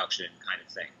regular production kind of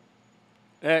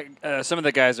thing. Some of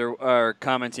the guys are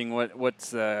commenting what's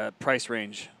the price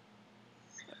range.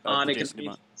 It can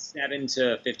be $7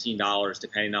 to $15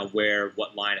 depending on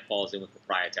what line it falls in with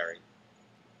proprietary.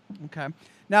 Okay.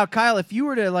 Now, Kyle, if you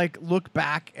were to look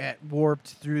back at Warped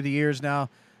through the years now,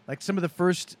 some of the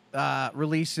first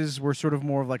releases were sort of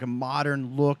more of a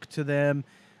modern look to them,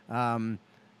 and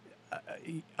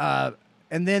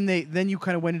then you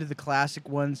kind of went into the classic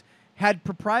ones. Had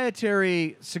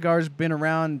proprietary cigars been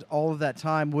around all of that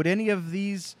time, would any of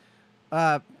these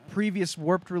previous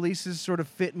Warped releases sort of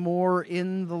fit more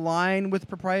in the line with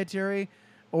proprietary,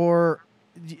 or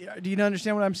do you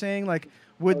understand what I'm saying?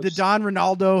 Would the Don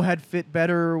Ronaldo had fit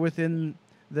better within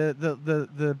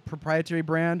the proprietary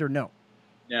brand, or no?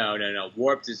 No.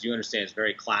 Warped, as you understand, is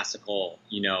very classical.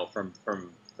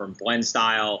 From blend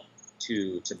style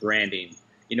to branding.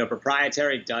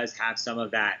 Proprietary does have some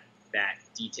of that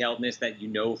detailedness that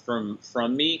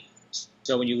from me.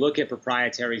 So when you look at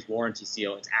proprietary's warranty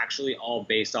seal, it's actually all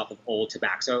based off of old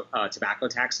tobacco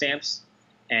tax stamps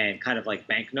and kind of like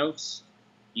banknotes.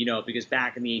 Because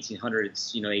back in the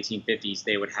 1800s, 1850s,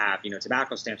 they would have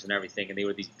tobacco stamps and everything, and they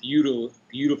were these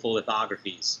beautiful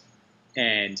lithographies.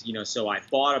 And, so I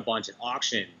bought a bunch at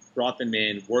auction, brought them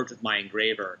in, worked with my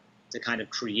engraver to kind of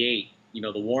create,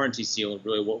 the warranty seal and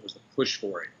really what was the push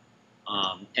for it.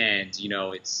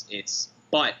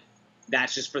 But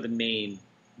that's just for the main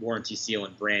warranty seal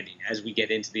and branding. As we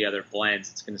get into the other blends,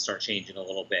 it's going to start changing a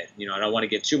little bit. I don't want to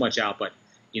give too much out, but,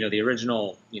 the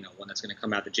original, one that's going to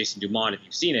come out, the Jason Dumont, if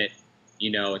you've seen it,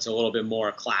 it's a little bit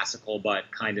more classical,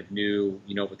 but kind of new,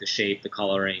 with the shape, the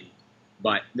coloring.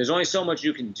 But there's only so much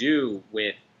you can do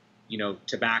with,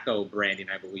 tobacco branding,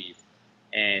 I believe.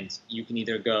 And you can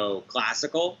either go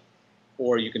classical,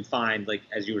 or you can find,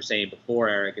 as you were saying before,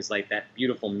 Eric, is that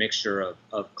beautiful mixture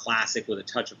of classic with a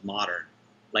touch of modern.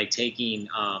 Taking,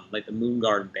 the Moon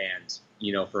Garden band,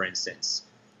 for instance.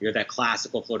 You have that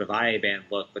classical Flor de Valle band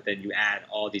look, but then you add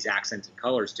all these accents and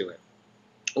colors to it.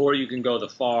 Or you can go the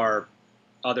far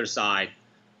other side,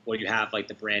 where you have,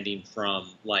 the branding from,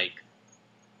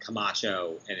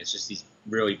 Camacho, and it's just these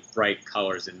really bright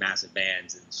colors and massive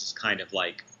bands, and it's just kind of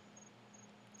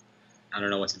I don't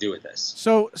know what to do with this.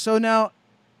 So now,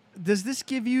 does this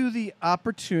give you the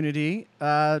opportunity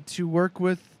to work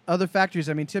with other factories?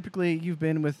 I mean, typically you've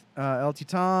been with El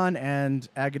Titan and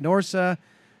Aganorsa.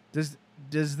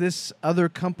 Does this other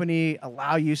company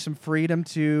allow you some freedom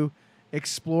to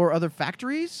explore other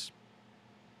factories?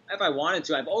 If I wanted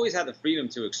to, I've always had the freedom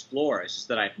to explore. It's just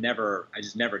that I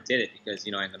just never did it because,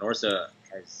 Aganorsa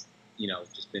has,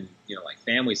 just been, like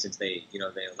family since they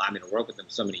allowed me to work with them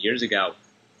so many years ago.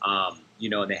 And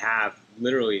they have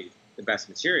literally the best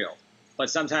material. But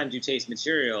sometimes you taste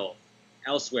material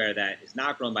elsewhere that is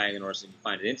not grown by Aganorsa and you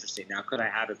find it interesting. Now, could I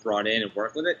have it brought in and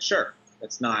work with it? Sure.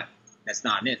 That's not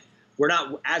it. We're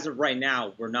not, as of right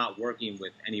now, we're not working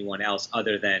with anyone else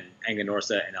other than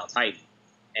Aganorsa and El Titan.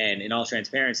 And in all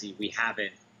transparency, we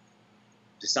haven't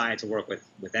decided to work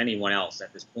with anyone else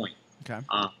at this point. Okay.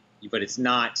 But it's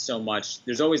not so much.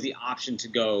 There's always the option to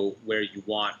go where you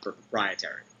want for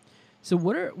proprietary. So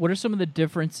what are some of the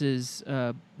differences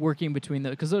working between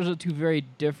those? Because those are two very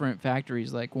different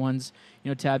factories. One's,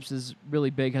 Tabs is really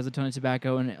big, has a ton of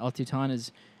tobacco, and El Titan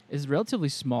is relatively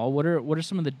small. What are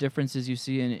some of the differences you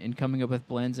see in coming up with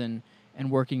blends and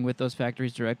working with those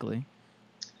factories directly?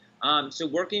 So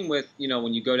working with,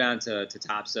 when you go down to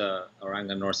Tapsa or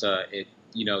Aganorsa,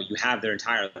 you have their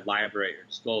entire library at your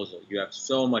disposal. You have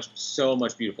so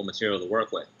much beautiful material to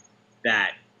work with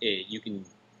that you can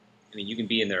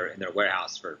be in their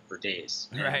warehouse for days.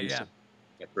 Right. Yeah.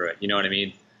 Get through it. You know what I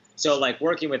mean? So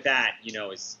working with that,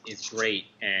 is great,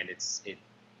 and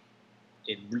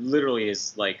it literally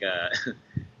is it's like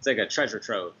a treasure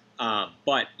trove.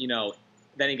 But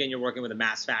then again, you're working with a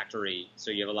mass factory,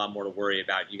 so you have a lot more to worry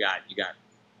about. You got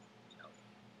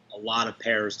a lot of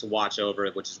pairs to watch over,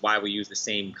 which is why we use the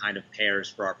same kind of pairs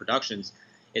for our productions.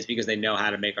 Is because they know how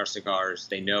to make our cigars,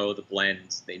 they know the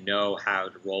blends, they know how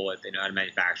to roll it, they know how to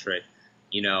manufacture it,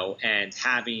 and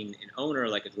having an owner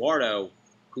like Eduardo,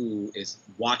 who is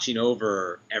watching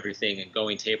over everything and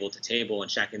going table to table and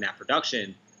checking that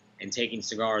production and taking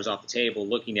cigars off the table,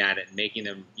 looking at it and making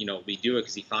them, redo it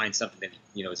because he finds something that,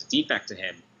 is a defect to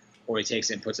him, or he takes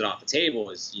it and puts it off the table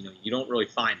is, you don't really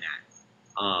find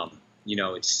that.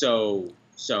 It's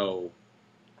so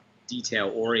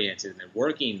detail oriented. And then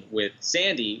working with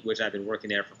Sandy, which I've been working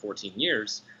there for 14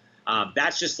 years,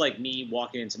 that's just like me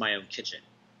walking into my own kitchen.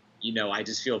 I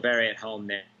just feel very at home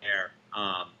there.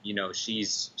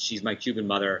 She's my Cuban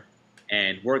mother,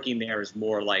 and working there is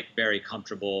more like very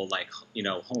comfortable, like,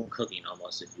 home cooking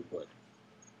almost, if you would.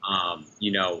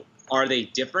 Are they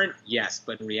different? Yes,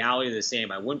 but in reality they're the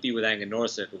same. I wouldn't be with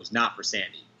Aganorsa if it was not for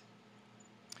Sandy.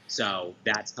 So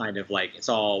that's kind of like, it's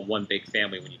all one big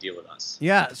family when you deal with us.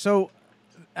 Yeah. So,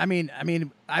 I mean,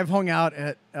 I've hung out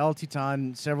at El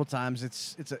Titan several times.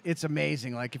 It's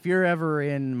amazing. Like, if you're ever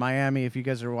in Miami, if you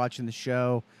guys are watching the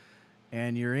show,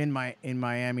 and you're in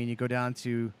Miami and you go down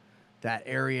to that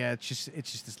area, it's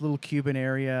just this little Cuban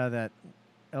area that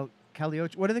El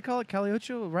Caliocho. What do they call it?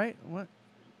 Caliocho, right? What?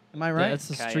 Am I right? Yeah, it's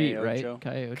the street, right?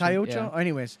 Caliocho. Caliocho. Yeah.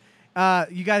 Anyways,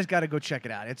 you guys got to go check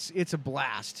it out. It's a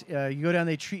blast. You go down,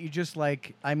 they treat you just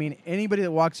like, anybody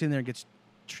that walks in there gets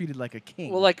treated like a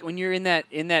king. Well, like when you're in that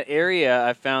area,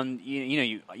 I found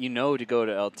you to go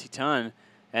to El Titan,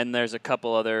 and there's a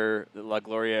couple other La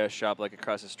Gloria shop like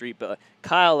across the street. But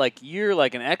Kyle, like, you're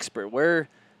like an expert.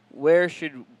 Where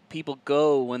should people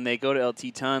go when they go to El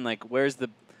Titan? Like, what's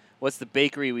the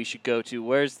bakery we should go to?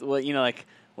 Where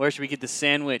should we get the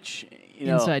sandwich?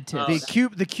 Inside tips.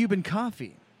 The Cuban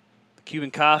coffee.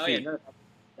 Cuban coffee. Oh, yeah, no,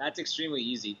 that's extremely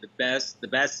easy. The best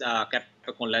café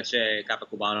con leche, café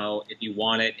cubano, if you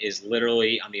want it, is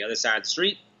literally on the other side of the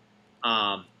street.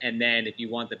 And then if you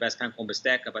want the best pan con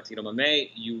bistec, Patito Mame,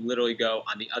 you literally go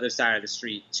on the other side of the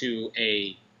street to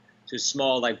a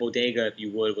small, like, bodega, if you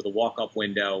would, with a walk-up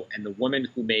window. And the woman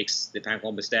who makes the pan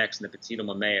con bistecs and the Patito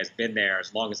Mame has been there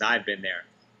as long as I've been there.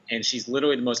 And she's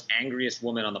literally the most angriest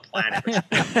woman on the planet.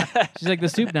 She's like the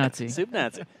soup Nazi. Soup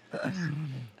Nazi.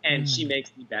 And she makes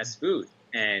the best food.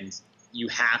 And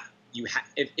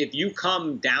if you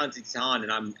come down to Titan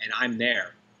and I'm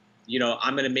there,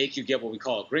 I'm going to make you get what we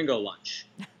call a gringo lunch.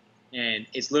 And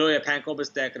it's literally a pan con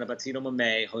bistec and a Patito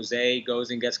Mame. Jose goes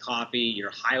and gets coffee.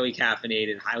 You're highly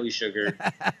caffeinated, highly sugared.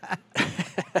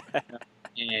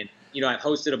 And, I've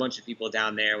hosted a bunch of people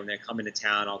down there. When they're coming to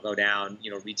town, I'll go down,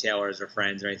 retailers or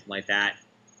friends or anything like that.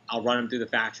 I'll run them through the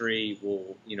factory.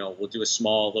 We'll do a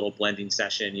small little blending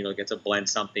session, get to blend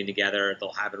something together.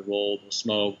 They'll have it rolled. We'll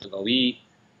smoke. We'll go eat.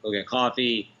 We'll get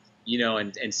coffee.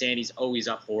 And Sandy's always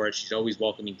up for it. She's always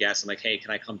welcoming guests. I'm like, hey,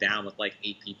 can I come down with like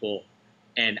 8 people?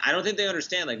 And I don't think they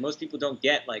understand. Like, most people don't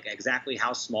get like exactly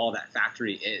how small that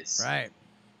factory is. Right.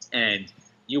 And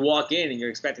you walk in and you're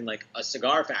expecting like a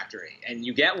cigar factory, and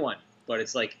you get one, but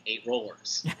it's like 8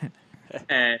 rollers.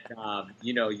 And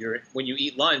when you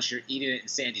eat lunch, you're eating it in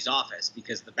Sandy's office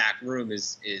because the back room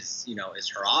is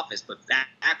her office. But back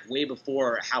way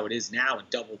before how it is now and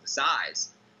double the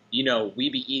size,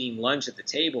 we'd be eating lunch at the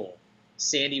table.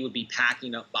 Sandy would be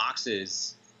packing up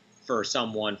boxes for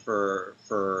someone for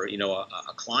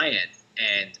a client,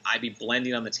 and I'd be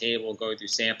blending on the table, going through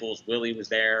samples. Willie was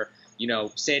there.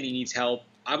 Sandy needs help.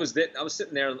 I was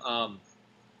sitting there. What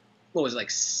was it,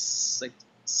 like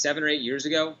 7 or 8 years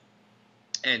ago,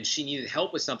 and she needed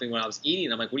help with something when I was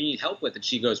eating. I'm like, what do you need help with? And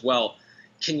she goes, well,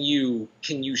 can you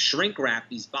shrink wrap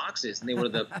these boxes? And they were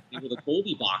the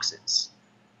Goldie boxes.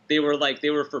 They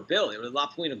were for Bill. They were La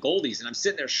Puente Goldies, and I'm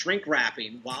sitting there shrink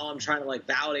wrapping while I'm trying to like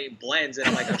validate blends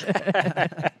and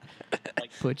like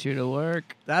Put you to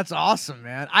work. That's awesome,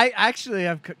 man. I actually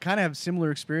kind of have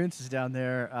similar experiences down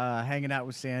there, hanging out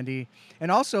with Sandy, and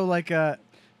also like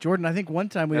Jordan. I think one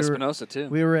time we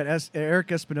were at Eric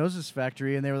Espinosa's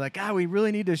factory, and they were like, we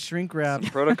really need to shrink wrap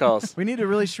protocols. We need to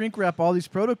really shrink wrap all these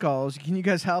protocols. Can you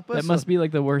guys help us? That must be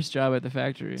like the worst job at the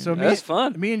factory. So that's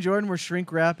fun. Me and Jordan were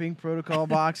shrink wrapping protocol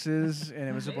boxes, and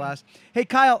it was a blast. Hey,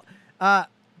 Kyle,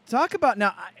 talk about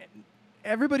now.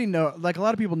 Everybody know, like a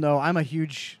lot of people know, I'm a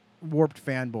huge Warped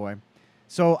fanboy.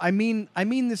 So I mean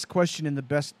this question in the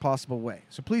best possible way.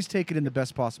 So please take it in the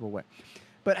best possible way.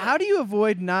 But how do you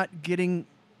avoid not getting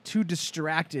too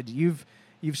distracted? You've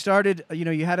started,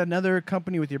 you had another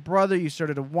company with your brother. You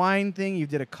started a wine thing. You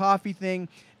did a coffee thing.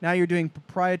 Now you're doing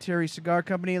proprietary cigar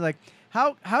company. Like,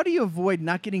 how do you avoid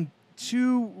not getting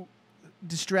too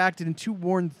distracted and too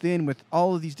worn thin with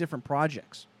all of these different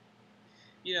projects?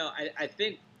 I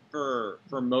think for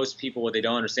most people, what they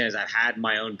don't understand is I've had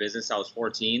my own business. I was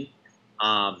 14.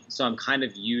 So I'm kind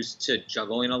of used to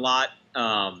juggling a lot.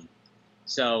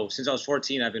 So since I was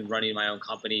 14, I've been running my own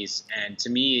companies, and to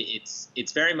me,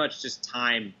 it's very much just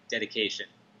time dedication.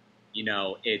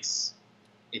 it's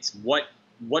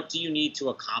what do you need to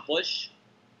accomplish,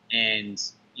 and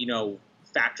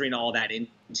factoring all that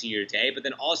into your day. But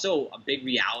then also a big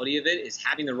reality of it is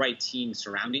having the right team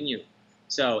surrounding you.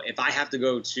 So if I have to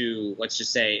go to, let's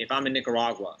just say, if I'm in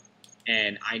Nicaragua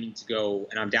and I need to go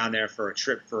and I'm down there for a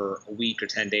trip for a week or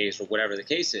 10 days or whatever the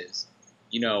case is,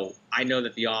 I know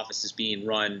that the office is being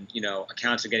run,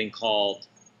 accounts are getting called,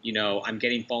 I'm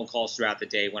getting phone calls throughout the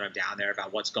day when I'm down there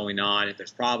about what's going on, if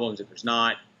there's problems, if there's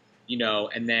not,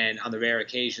 and then on the rare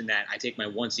occasion that I take my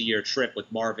once a year trip with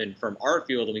Marvin from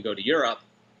Artfield and we go to Europe.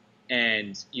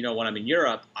 And, when I'm in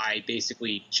Europe, I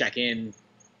basically check in,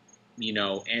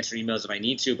 answer emails if I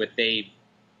need to, but they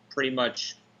pretty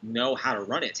much know how to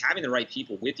run it. It's having the right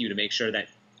people with you to make sure that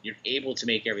you're able to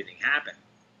make everything happen.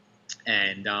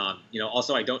 And,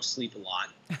 also I don't sleep a lot.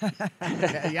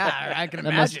 Yeah, I can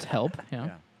That imagine. must help. Yeah.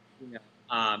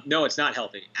 No, it's not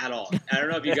healthy at all. I don't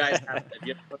know if you guys have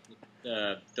you ever put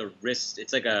the wrist.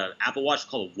 It's like a Apple Watch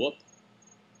called a Whoop.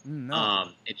 No.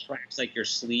 It tracks like your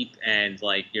sleep and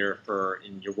like your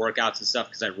workouts and stuff,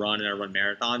 because I run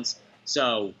marathons.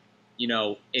 So,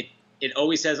 it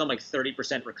always says I'm like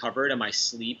 30% recovered and my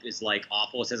sleep is like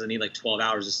awful. It says I need like 12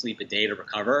 hours of sleep a day to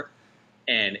recover,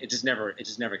 and it just never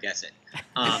gets it.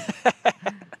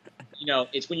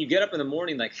 It's when you get up in the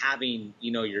morning, like having,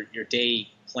 your day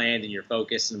planned and your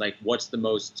focus and like what's the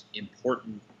most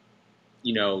important,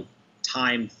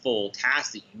 time full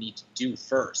task that you need to do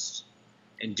first,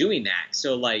 and doing that.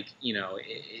 So like,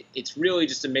 it's really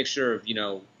just a mixture of,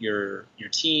 your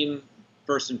team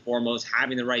first and foremost,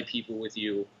 having the right people with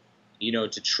you,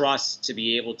 to trust, to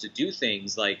be able to do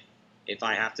things like if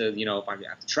I have to, if I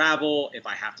have to travel, if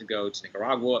I have to go to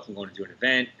Nicaragua, if I'm going to do an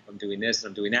event, if I'm doing this and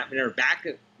I'm doing that. Whenever back,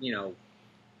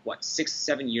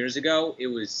 6-7 years ago,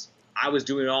 I was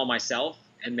doing it all myself.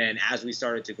 And then as we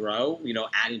started to grow,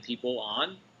 adding people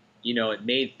on, it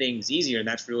made things easier. And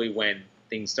that's really when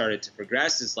things started to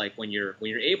progress, is like when you're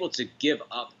able to give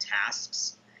up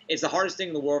tasks. It's the hardest thing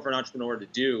in the world for an entrepreneur to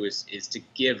do is to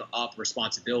give up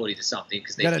responsibility to something,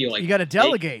 because they feel like you got to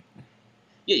delegate.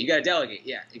 Yeah, you got to delegate.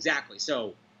 Yeah, exactly.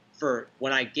 So for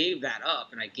when I gave that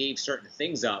up and I gave certain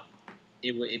things up,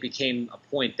 it became a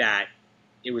point that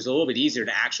it was a little bit easier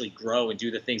to actually grow and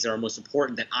do the things that are most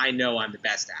important that I know I'm the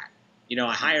best at.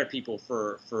 I hire people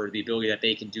for the ability that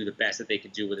they can do the best that they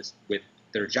can do with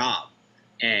their job.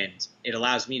 And it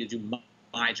allows me to do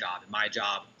my job. And my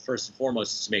job, first and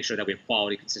foremost, is to make sure that we have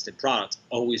quality, consistent products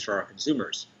always for our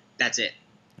consumers. That's it.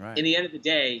 Right. In the end of the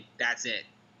day, that's it,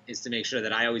 is to make sure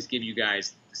that I always give you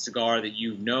guys the cigar that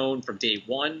you've known from day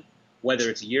one, whether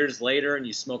it's years later and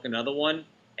you smoke another one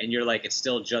and you're like, it's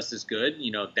still just as good.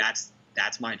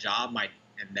 That's my job.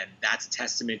 And then that's a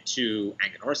testament to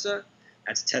Aganorsa.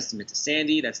 That's a testament to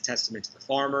Sandy. That's a testament to the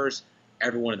farmers,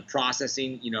 everyone in the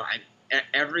processing.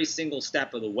 Every single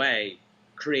step of the way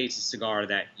creates a cigar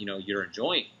that, you're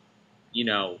enjoying.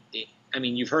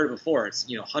 You've heard it before. It's,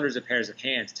 hundreds of pairs of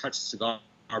hands touch the cigar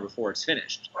before it's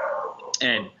finished.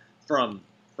 And from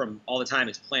all the time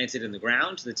it's planted in the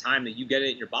ground to the time that you get it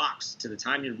in your box, to the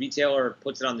time your retailer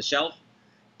puts it on the shelf,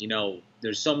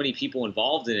 there's so many people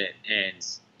involved in it, and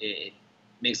it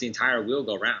makes the entire wheel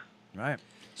go round. Right.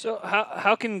 So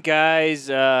how can guys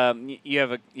you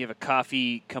have a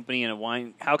coffee company and a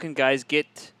wine? How can guys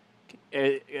get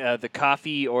the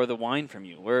coffee or the wine from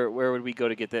you? Where would we go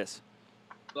to get this?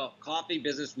 Well, coffee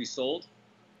business we sold.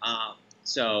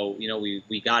 So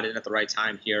we got it at the right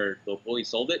time here locally.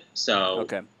 Sold it. So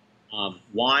Okay.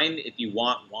 Wine, if you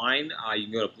want wine, you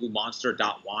can go to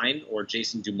bluemonster.wine or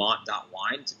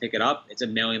jasondumont.wine to pick it up. It's a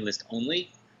mailing list only.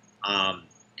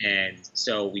 And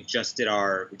so we just did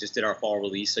our fall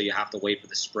release, so you have to wait for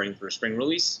the spring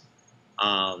release.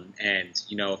 And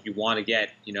if you want to get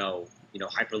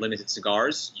hyper limited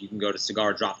cigars, you can go to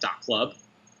cigardrop.club.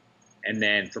 And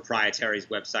then Proprietary's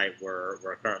website, we're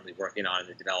currently working on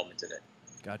the development of it.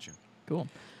 Gotcha. Cool.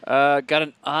 Got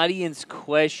an audience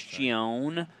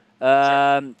question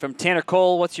from Tanner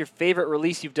Cole. What's your favorite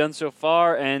release you've done so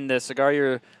far, and the cigar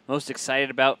you're most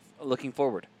excited about looking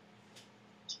forward?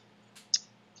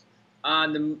 My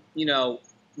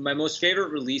most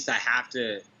favorite release, I have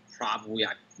to probably,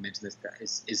 I mentioned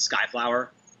this, is Skyflower.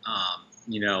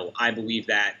 I believe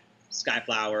that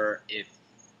Skyflower, if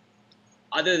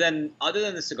other than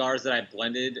the cigars that I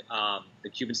blended, the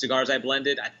Cuban cigars I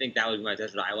blended, I think that would be my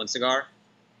Desert Island cigar.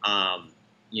 And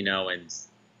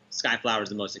Skyflower is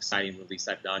the most exciting release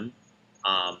I've done.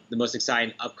 The most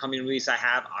exciting upcoming release I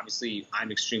have, obviously,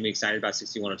 I'm extremely excited about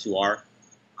 6102R.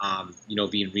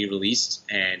 Being re-released,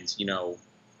 and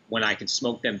when I can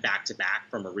smoke them back to back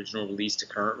from original release to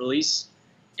current release,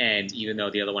 and even though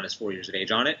the other one has 4 years of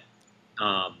age on it,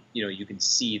 You can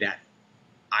see that.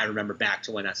 I remember back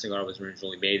to when that cigar was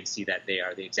originally made and see that they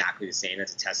are exactly the same.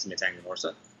 That's a testament to Anglo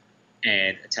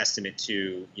and a testament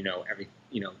to,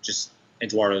 just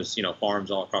Eduardo's, farms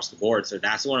all across the board. So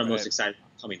that's the one I'm most excited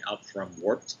about coming up from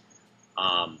Warped.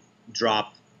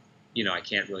 Drop, I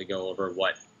can't really go over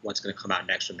what's going to come out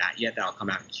next from that yet. That'll come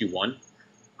out in Q1.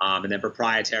 And then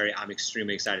proprietary, I'm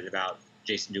extremely excited about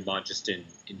Jason Dumont just in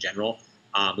general.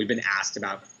 We've been asked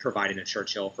about providing a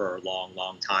Churchill for a long,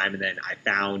 long time. And then I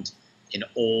found an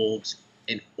old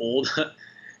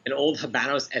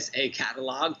Habanos SA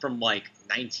catalog from like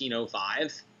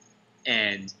 1905,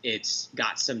 and it's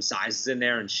got some sizes in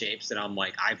there and shapes that I'm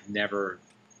like, I've never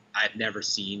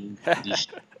seen these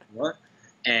before.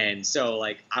 And so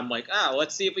like I'm like,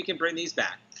 let's see if we can bring these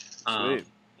back.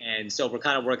 And so we're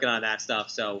kind of working on that stuff.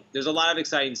 So there's a lot of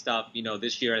exciting stuff.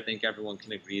 This year I think everyone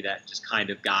can agree that just kind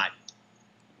of got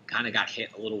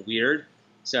hit a little weird.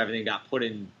 So everything got put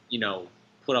a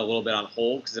little bit on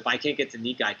hold, because if I can't get to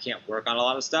Nika, I can't work on a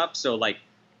lot of stuff. So like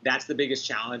that's the biggest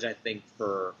challenge I think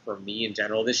for me in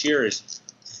general this year, is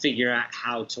figuring out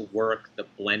how to work the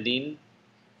blending,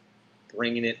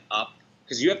 bringing it up,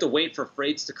 because you have to wait for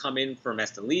freights to come in from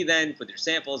Esteli then with your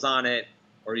samples on it,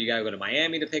 or you got to go to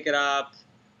Miami to pick it up,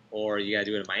 or you got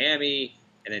to do it in Miami.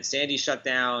 And then Sandy shut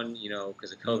down,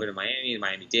 because of COVID in Miami, and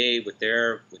Miami-Dade with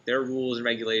their rules and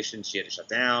regulations, she had to shut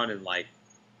down. And like,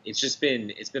 it's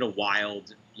been a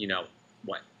wild,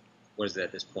 what is it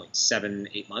at this point?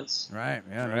 7-8 months. Right.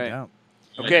 Yeah. No Right. doubt.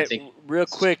 Okay, real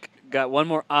quick, got one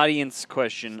more audience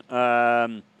question.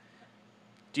 Do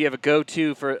you have a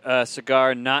go-to for a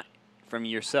cigar not from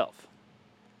yourself?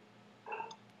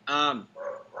 I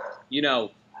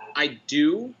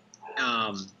do,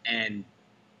 and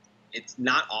it's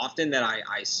not often that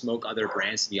I smoke other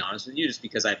brands, to be honest with you, just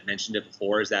because I've mentioned it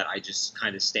before, is that I just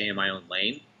kind of stay in my own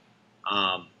lane.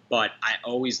 But I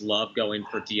always love going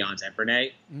for Dion's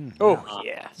Embrenay.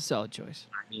 Yeah. It's a solid choice.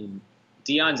 I mean,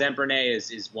 Dion's Embrenay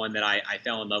is one that I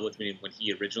fell in love with when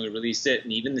he originally released it,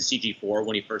 and even the CG4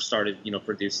 when he first started,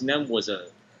 producing them was a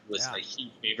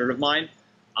huge favorite of mine.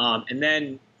 And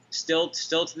then still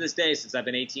to this day, since I've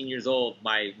been 18 years old,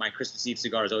 my Christmas Eve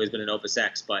cigar has always been an Opus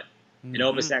X, but an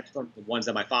Opus X from the ones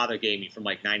that my father gave me from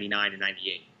like 99 and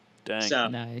 98. Dang. So,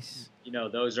 Nice.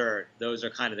 those are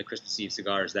kind of the Christmas Eve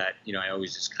cigars that, I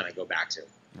always just kind of go back to.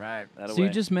 Right. So you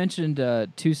just mentioned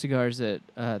two cigars that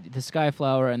the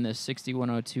Skyflower and the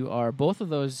 6102R. Both of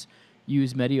those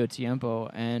use Medio Tiempo,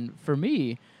 and for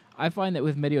me, I find that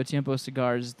with Medio Tiempo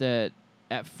cigars that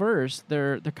at first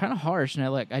they're kind of harsh, and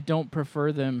I don't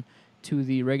prefer them to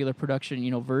the regular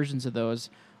production versions of those.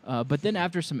 But then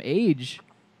after some age,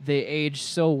 they age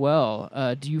so well.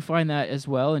 Do you find that as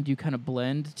well, and do you kind of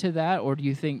blend to that, or do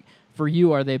you think for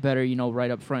you are they better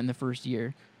right up front in the first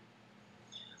year?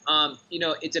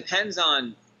 It depends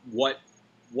on what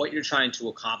you're trying to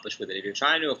accomplish with it. If you're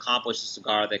trying to accomplish a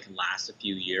cigar that can last a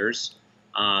few years,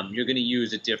 you're going to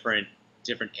use a different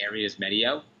areas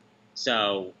Medio.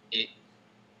 So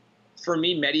for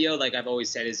me, Medio, like I've always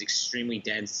said, is extremely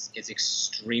dense. It's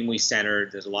extremely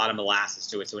centered. There's a lot of molasses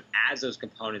to it. So it adds those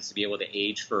components to be able to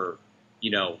age for,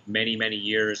 many, many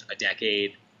years, a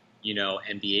decade,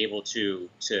 and be able to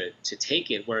take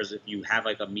it. Whereas if you have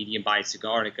like a medium bodied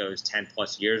cigar and it goes 10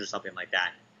 plus years or something like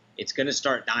that, it's going to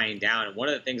start dying down. And one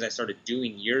of the things I started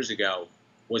doing years ago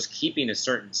was keeping a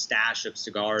certain stash of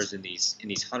cigars in these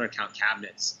 100 count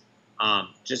cabinets,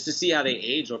 just to see how they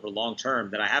age over long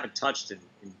term, that I haven't touched in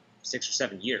 6 or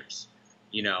 7 years,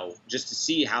 just to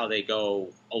see how they go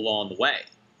along the way,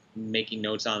 making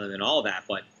notes on them and all that.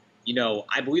 But,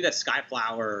 I believe that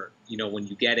Skyflower, when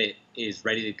you get it, is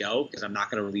ready to go, because I'm not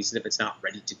going to release it if it's not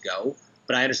ready to go.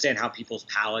 But I understand how people's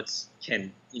palates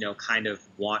can, kind of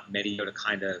want Medio to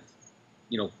kind of,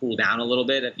 cool down a little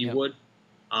bit, if you would,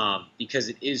 because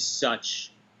it is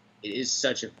such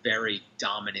a very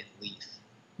dominant leaf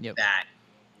that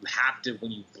you have to,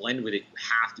 when you blend with it, you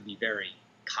have to be very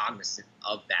cognizant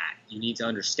of that. You need to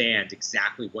understand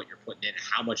exactly what you're putting in and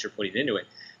how much you're putting into it,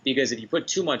 because if you put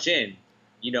too much in,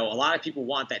 a lot of people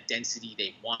want that density,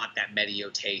 they want that Medio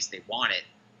taste, they want it,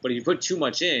 but if you put too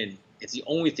much in, it's the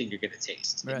only thing you're going to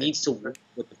taste. Right. It needs to work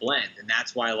with the blend, and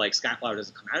that's why like Skyflower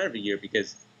doesn't come out every year,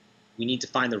 because we need to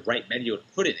find the right Medio to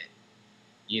put in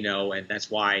it, and that's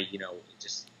why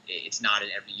it's not an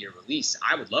every year release.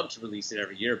 I would love to release it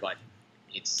every year, but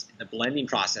it's the blending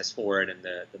process for it and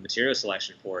the material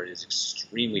selection for it is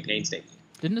extremely painstaking.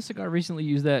 Didn't a cigar recently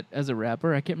use that as a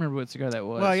wrapper? I can't remember what cigar that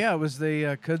was. Well, yeah, it was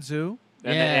the Kudzu.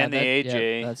 And the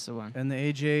AJ. Yeah, that's the one. And the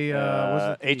AJ.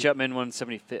 Was it H. Upman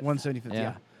 175th. 175th,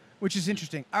 yeah. Which is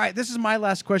interesting. All right, this is my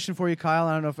last question for you, Kyle.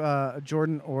 I don't know if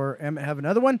Jordan or Emmett have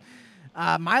another one.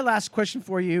 My last question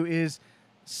for you is: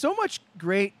 so much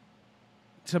great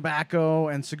tobacco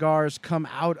and cigars come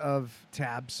out of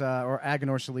Tabs or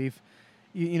Aganor Salif.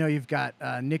 You know, you've got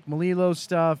Nick Melillo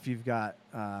stuff, you've got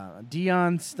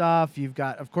Dion stuff, you've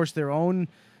got, of course, their own,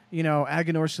 you know,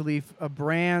 Aganor Salif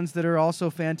brands that are also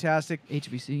fantastic.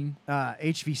 HVC.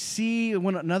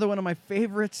 HVC, another one of my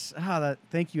favorites.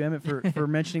 Thank you, Emmett, for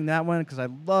mentioning that one, because I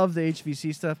love the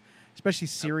HVC stuff, especially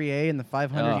Serie A and the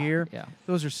 500 year. Yeah.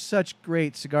 Those are such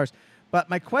great cigars. But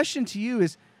my question to you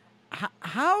is,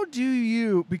 how do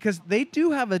you, because they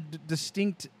do have a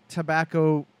distinct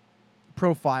tobacco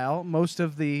profile. Most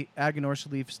of the Aganor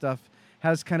Salif stuff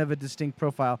has kind of a distinct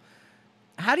profile.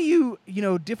 How do you,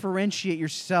 differentiate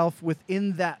yourself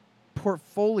within that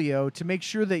portfolio to make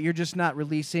sure that you're just not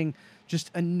releasing just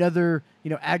another,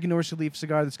 Aganor Salif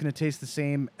cigar that's going to taste the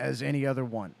same as any other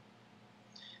one?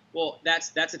 Well,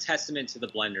 that's a testament to the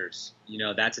blenders.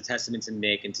 That's a testament to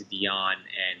Nick and to Dion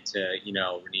and to,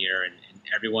 Rainier and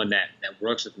everyone that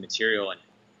works with the material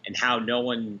and how no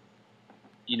one,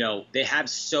 they have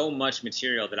so much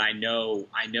material that I know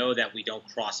that we don't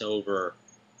cross over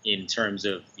in terms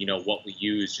of, what we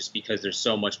use just because there's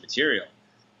so much material,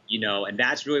 and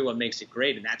that's really what makes it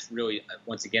great. And that's really,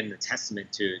 once again, the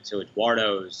testament to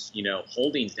Eduardo's,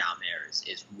 holdings down there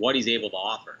is what he's able to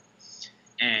offer.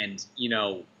 And,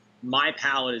 my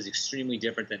palate is extremely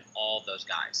different than all of those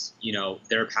guys.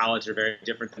 Their palates are very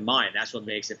different than mine. That's what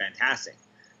makes it fantastic.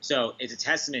 So it's a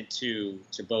testament to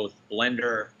both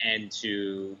blender and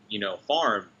to,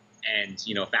 farm and,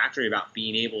 factory about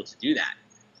being able to do that.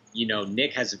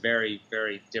 Nick has a very,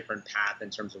 very different path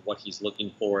in terms of what he's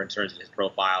looking for in terms of his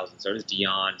profiles, and so does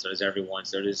Dion, so does everyone,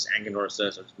 so does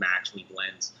Anganorsa, so does Max when he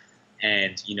blends.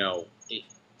 And,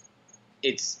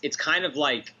 it's kind of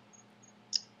like,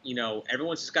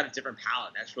 everyone's just got a different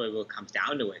palate. That's really what it comes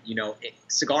down to it.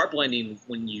 Cigar blending,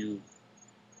 when you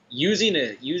using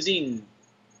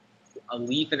a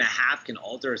leaf and a half can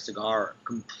alter a cigar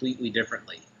completely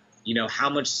differently. How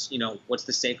much, what's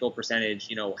the Seco percentage,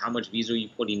 how much Viso you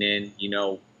putting in,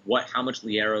 how much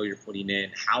Liero you're putting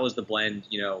in, how is the blend,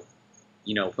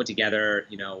 put together,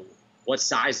 what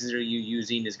sizes are you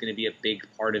using is going to be a big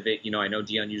part of it. I know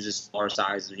Dion uses smaller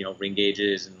sizes, ring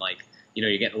gauges, and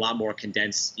you're getting a lot more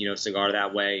condensed, cigar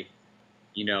that way.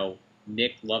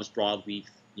 Nick loves broadleaf.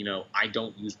 I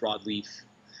don't use broadleaf.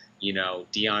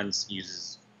 Dion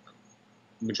uses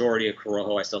majority of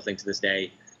Corojo, I still think, to this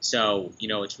day. So,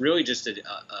 it's really just a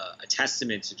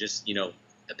testament to just, the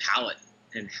palate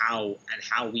and how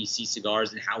we see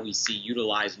cigars and how we see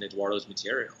utilizing Eduardo's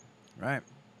material. Right.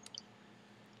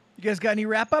 You guys got any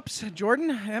wrap-ups? Jordan,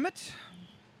 Emmett?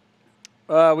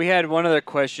 We had one other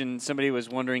question. Somebody was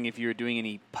wondering if you were doing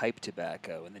any pipe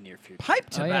tobacco in the near future. Pipe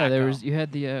tobacco? Oh, yeah, you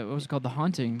had the, what was it called, the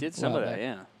Haunting. Did some of that,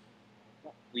 yeah.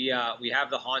 We have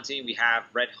the Haunting, we have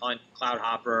Red Hunt, Cloud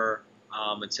Hopper,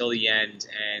 until the end,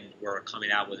 and we're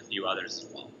coming out with a few others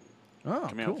as well. Oh,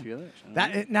 Coming cool. out with a few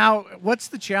others. Now, what's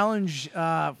the challenge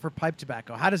for pipe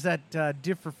tobacco? How does that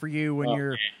differ for you when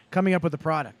you're coming up with a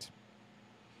product?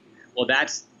 Well,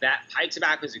 that pipe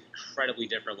tobacco is incredibly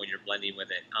different when you're blending with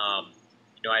it.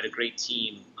 I had a great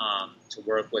team to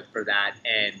work with for that,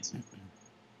 and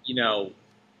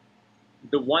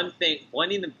the one thing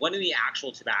blending the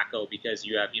actual tobacco, because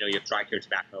you have dry cured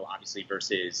tobacco obviously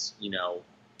versus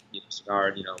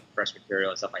cigar, fresh material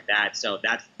and stuff like that. So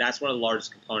that's one of the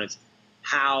largest components.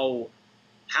 How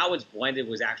it's blended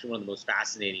was actually one of the most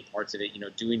fascinating parts of it.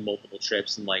 Doing multiple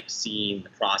trips and seeing the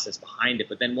process behind it.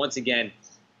 But then once again,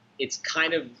 it's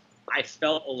kind of, I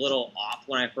felt a little off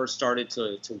when I first started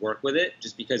to work with it,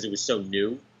 just because it was so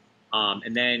new.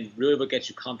 And then really what gets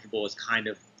you comfortable is kind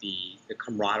of the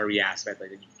camaraderie aspect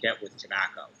that you get with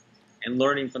tobacco, and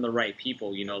learning from the right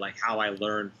people. How I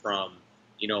learned from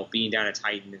being down at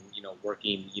Titan and,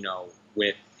 working,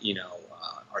 with,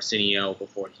 Arsenio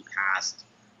before he passed,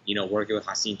 working with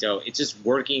Jacinto. It's just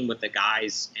working with the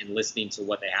guys and listening to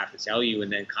what they have to tell you,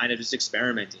 and then kind of just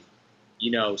experimenting.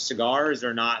 Cigars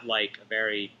are not a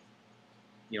very,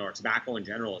 or tobacco in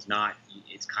general is not,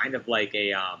 it's kind of like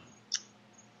a,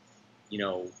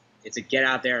 it's a get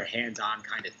out there, hands-on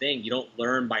kind of thing. You don't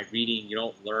learn by reading. You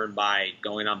don't learn by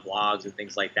going on blogs and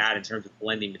things like that in terms of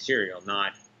blending material,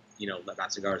 not,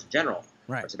 about cigars in general,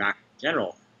 right, or tobacco in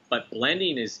general. But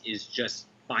blending is just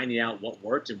finding out what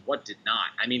worked and what did not.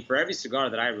 I mean, for every cigar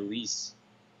that I release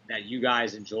that you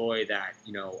guys enjoy, that,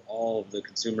 all of the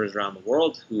consumers around the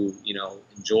world who,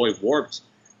 enjoy Warped,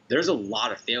 there's a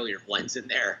lot of failure blends in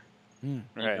there.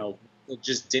 Right. It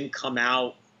just didn't come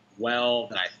out well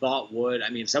that I thought would. I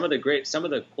mean, some of the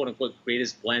quote unquote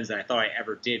greatest blends that I thought I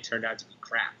ever did turned out to be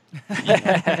crap.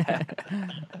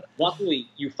 Luckily,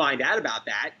 you find out about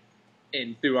that,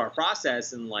 and through our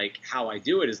process and like how I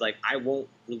do it is like I won't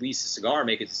release a cigar,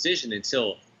 make a decision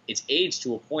until it's aged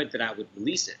to a point that I would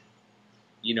release it.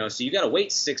 So you got to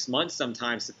wait 6 months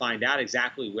sometimes to find out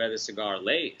exactly where the cigar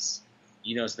lays.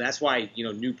 So that's why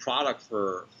new product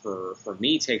for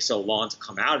me takes so long to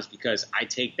come out, is because I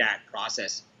take that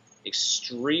process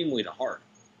extremely to heart.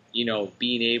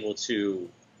 Being able to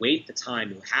wait the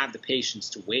time, to have the patience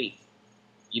to wait.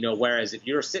 Whereas if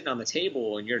you're sitting on the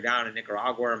table and you're down in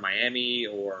Nicaragua or Miami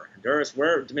or Honduras,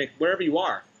 wherever you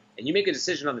are, and you make a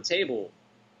decision on the table,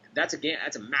 that's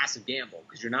a massive gamble,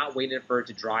 because you're not waiting for it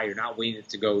to dry, you're not waiting it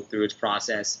to go through its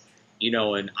process.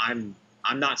 And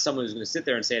I'm not someone who's going to sit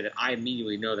there and say that I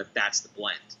immediately know that that's the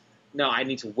blend. No, I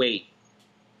need to wait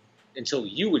until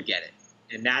you would get it,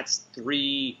 and that's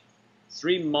 3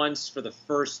 months for the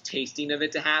first tasting of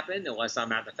it to happen, unless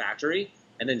I'm at the factory,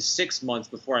 and then 6 months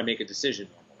before I make a decision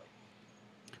normally.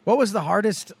 What was the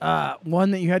hardest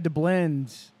one that you had to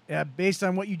blend based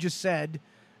on what you just said,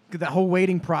 that whole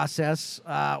waiting process?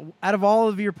 Out of all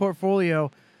of your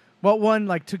portfolio, what one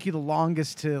like took you the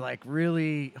longest to like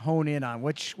really hone in on?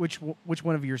 Which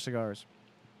one of your cigars?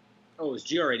 Oh, it was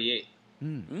GR88.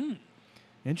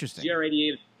 Interesting.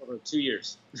 GR88 over 2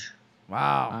 years.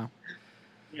 Wow.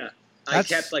 Yeah.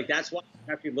 That's why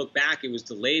after you look back, it was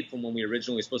delayed from when we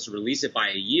originally were supposed to release it by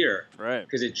a year. Right.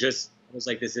 Because I was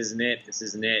like, this isn't it.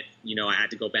 I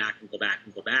had to go back.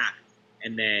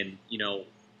 And then,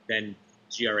 then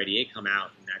GR88 come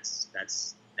out, and that's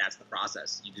the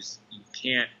process. You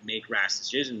can't make rash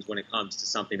decisions when it comes to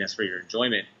something that's for your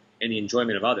enjoyment and the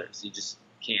enjoyment of others. You just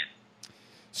can't.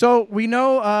 So we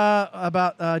know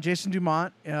about Jason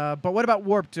Dumont, but what about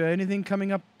Warped? Anything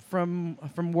coming up from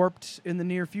Warped in the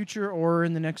near future or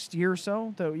in the next year or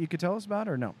so that you could tell us about,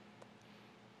 or no?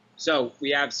 So we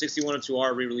have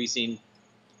 6102R re-releasing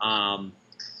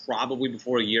probably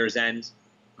before year's end.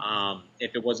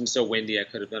 If it wasn't so windy, I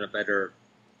could have done a better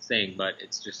thing, but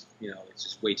it's just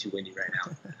way too windy right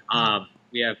now.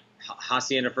 We have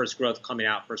Hacienda First Growth coming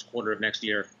out first quarter of next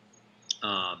year.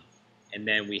 And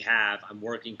then I'm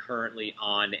working currently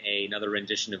on another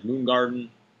rendition of Moon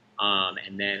Garden.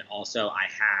 And then also I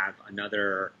have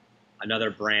another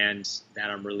brand that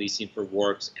I'm releasing for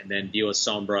Warped, and then Villa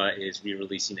Sombra is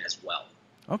re-releasing as well.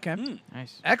 Okay.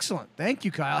 Nice. Excellent. Thank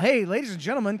you, Kyle. Hey, ladies and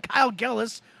gentlemen, Kyle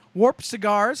Gellis, Warped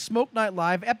Cigars, Smoke Night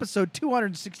Live, episode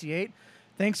 268.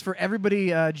 Thanks for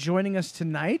everybody joining us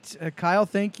tonight. Kyle,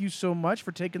 thank you so much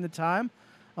for taking the time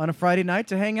on a Friday night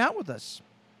to hang out with us.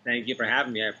 Thank you for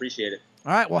having me. I appreciate it.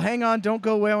 All right, well, hang on. Don't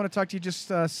go away. I want to talk to you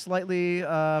just slightly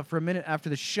for a minute after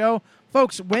the show.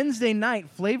 Folks, Wednesday night,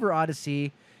 Flavor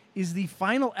Odyssey is the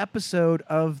final episode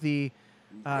of the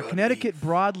Connecticut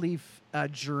Broadleaf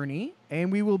journey,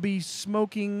 and we will be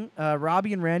smoking,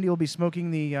 Robbie and Randy will be smoking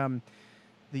the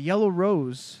Yellow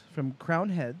Rose from Crown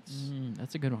Heads.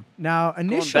 That's a good one. Now,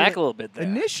 initially, going back a little bit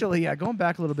there. Going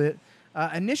back a little bit.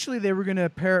 Initially, they were going to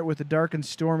pair it with the Dark and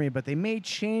Stormy, but they may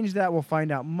change that. We'll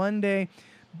find out Monday.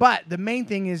 But the main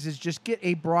thing is just get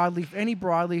a broadleaf, any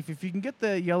broadleaf. If you can get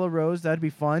the Yellow Rose, that'd be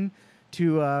fun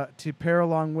to pair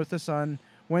along with us on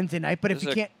Wednesday night. But There's if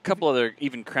you can't, a couple other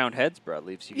even Crown Heads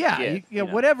broadleafs you can get.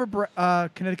 Whatever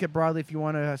Connecticut broadleaf you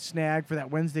want to snag for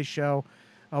that Wednesday show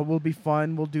will be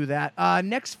fun. We'll do that.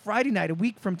 Next Friday night, a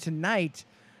week from tonight,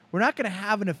 we're not going to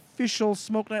have an official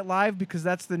Smoke Night Live because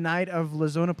that's the night of La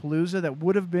Zona Palooza. That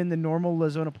would have been the normal La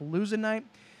Zona Palooza night.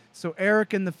 So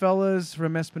Eric and the fellas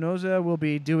from Espinoza will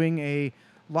be doing a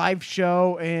live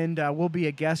show, and we'll be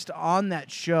a guest on that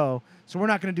show. So we're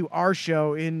not going to do our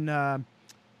show in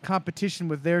competition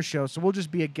with their show. So we'll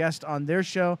just be a guest on their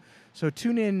show. So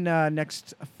tune in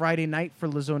next Friday night for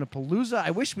La Zona Palooza.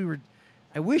 I wished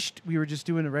we were just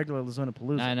doing a regular La Zona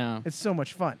Palooza. I know. It's so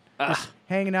much fun. Just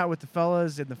hanging out with the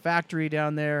fellas in the factory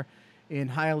down there in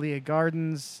Hialeah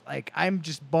Gardens. Like, I'm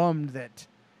just bummed that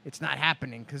it's not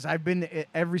happening because I've been to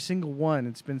every single one.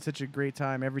 It's been such a great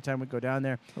time every time we go down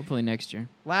there. Hopefully next year.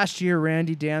 Last year,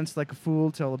 Randy danced like a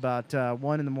fool till about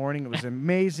 1 in the morning. It was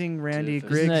amazing. Randy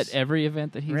Griggs. Isn't that every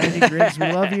event that he's Randy Griggs,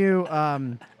 we love you.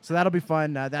 So that'll be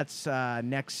fun. That's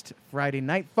next Friday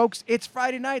night. Folks, it's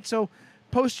Friday night, so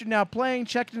post you're now playing.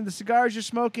 Check into the cigars you're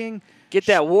smoking. Get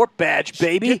that Warp badge,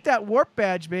 baby. Get that Warp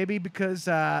badge, baby, because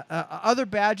other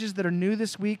badges that are new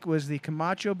this week was the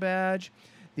Camacho badge,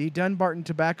 the Dunbarton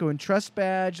Tobacco and Trust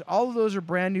badge. All of those are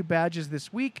brand new badges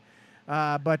this week.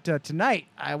 But tonight,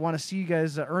 I want to see you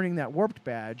guys earning that Warped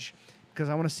badge because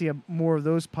I want to see more of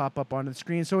those pop up on the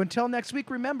screen. So until next week,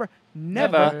 remember,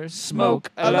 never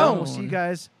smoke alone. alone. We'll see you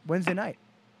guys Wednesday night.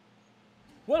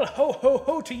 Well, ho, ho,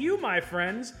 ho to you, my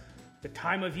friends. The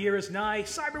time of year is nigh,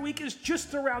 Cyber Week is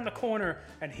just around the corner,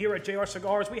 and here at JR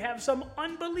Cigars we have some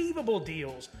unbelievable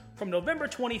deals. From November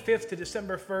 25th to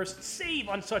December 1st, save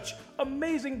on such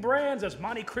amazing brands as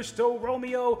Monte Cristo,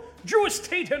 Romeo, Drew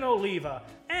Estate, and Oliva,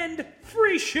 and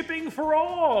free shipping for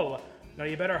all. Now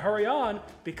you better hurry on,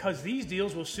 because these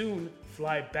deals will soon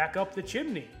fly back up the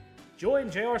chimney.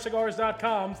 Join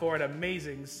jrcigars.com for an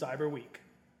amazing Cyber Week.